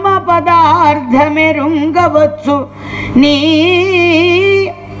బ్రహ్మ పదార్థమెరుంగవచ్చు, నీ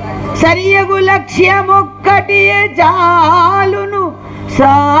సరియగు లక్ష్యమొక్కటి చాలును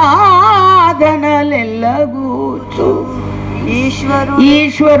సాధనలెల్లగూచు.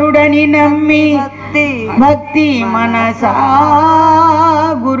 ఈశ్వరుడని నమ్మి భక్తి మనసా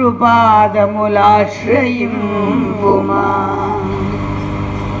గురుపాదములాశ్రయింపుమా.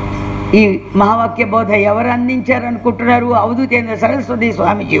 ఈ మహావాక్య బోధ ఎవరు అందించారనుకుంటున్నారు? అవధూతేంద్ర సరస్వతి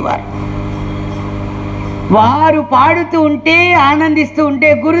స్వామీజీ వారు పాడుతూ ఉంటే, ఆనందిస్తూ ఉంటే,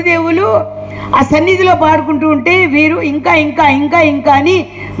 గురుదేవులు ఆ సన్నిధిలో పాడుకుంటూ ఉంటే వీరు ఇంకా ఇంకా ఇంకా ఇంకా అని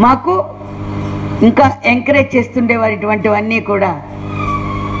మాకు ఇంకా ఎంకరేజ్ చేస్తుండేవారు ఇటువంటివన్నీ కూడా.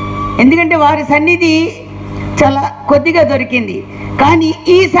 ఎందుకంటే వారి సన్నిధి చాలా కొద్దిగా దొరికింది, కానీ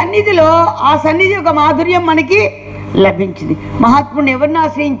ఈ సన్నిధిలో ఆ సన్నిధి యొక్క మాధుర్యం మనకి లభించింది. మహాత్ముడిని ఎవరిని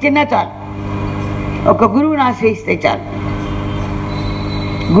ఆశ్రయించినా చాలు, ఒక గురువుని ఆశ్రయిస్తే చాలు.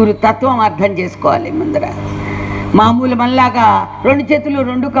 గురు తత్వం అర్థం చేసుకోవాలి ముందర. మామూలు మనలాగా 2 చేతులు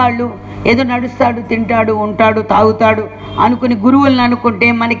 2 కాళ్ళు ఏదో నడుస్తాడు, తింటాడు, ఉంటాడు, తాగుతాడు అనుకుని గురువులను అనుకుంటే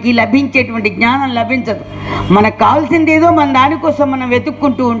మనకి లభించేటువంటి జ్ఞానం లభించదు. మనకు కావాల్సింది ఏదో మన దానికోసం మనం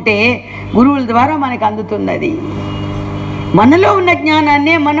వెతుక్కుంటూ ఉంటే గురువుల ద్వారా మనకు అందుతుంది. అది మనలో ఉన్న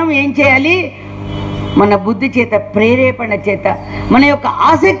జ్ఞానాన్నే మనం ఏం చేయాలి? మన బుద్ధి చేత, ప్రేరేపణ చేత, మన యొక్క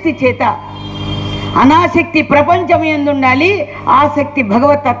ఆసక్తి చేత. అనాసక్తి ప్రపంచం యందు ఉండాలి, ఆసక్తి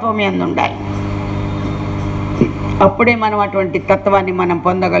భగవతత్వం యందు ఉండాలి. అప్పుడే మనం అటువంటి తత్వాన్ని మనం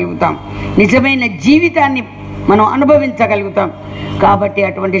పొందగలుగుతాం, నిజమైన జీవితాన్ని మనం అనుభవించగలుగుతాం. కాబట్టి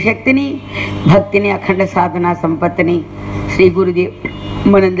అటువంటి శక్తిని, భక్తిని, అఖండ సాధనా సంపత్తిని శ్రీ గురుదేవ్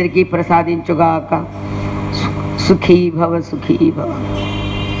మనందరికీ ప్రసాదించుగాక. సుఖీ భవ, సుఖీ భవ.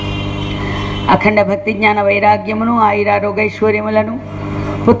 అఖండ భక్తి జ్ఞాన వైరాగ్యమును, ఆయురారోగైశ్వర్యములను,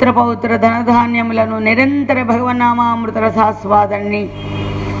 పుత్ర పౌత్ర ధనధాన్యములను, నిరంతర భగవన్నామామృత రసాస్వాదాన్ని,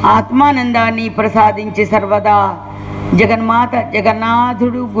 ఆత్మానందాన్ని ప్రసాదించి సర్వదా జగన్మాత,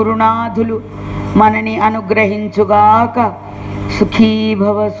 జగన్నాథుడు, గురునాథులు మనని అనుగ్రహించుగాక. సుఖీ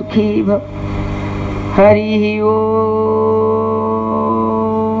భవ, సుఖీ భవ. హరి ఓం.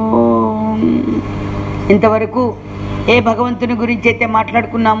 ఇంతవరకు ఏ భగవంతుని గురించి అయితే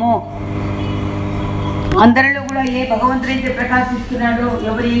మాట్లాడుకున్నామో, అందరిలో కూడా ఏ భగవంతుడు అయితే ప్రకాశిస్తున్నాడో,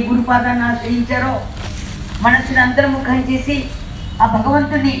 ఎవరు ఏ గురుపాదాన్ని ఆశ్రయించారో మనసుని అంతర్ముఖం చేసి ఆ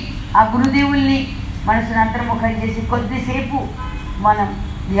భగవంతుని, ఆ గురుదేవుల్ని మనసుని అంతర్ముఖం చేసి కొద్దిసేపు మనం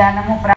ధ్యానము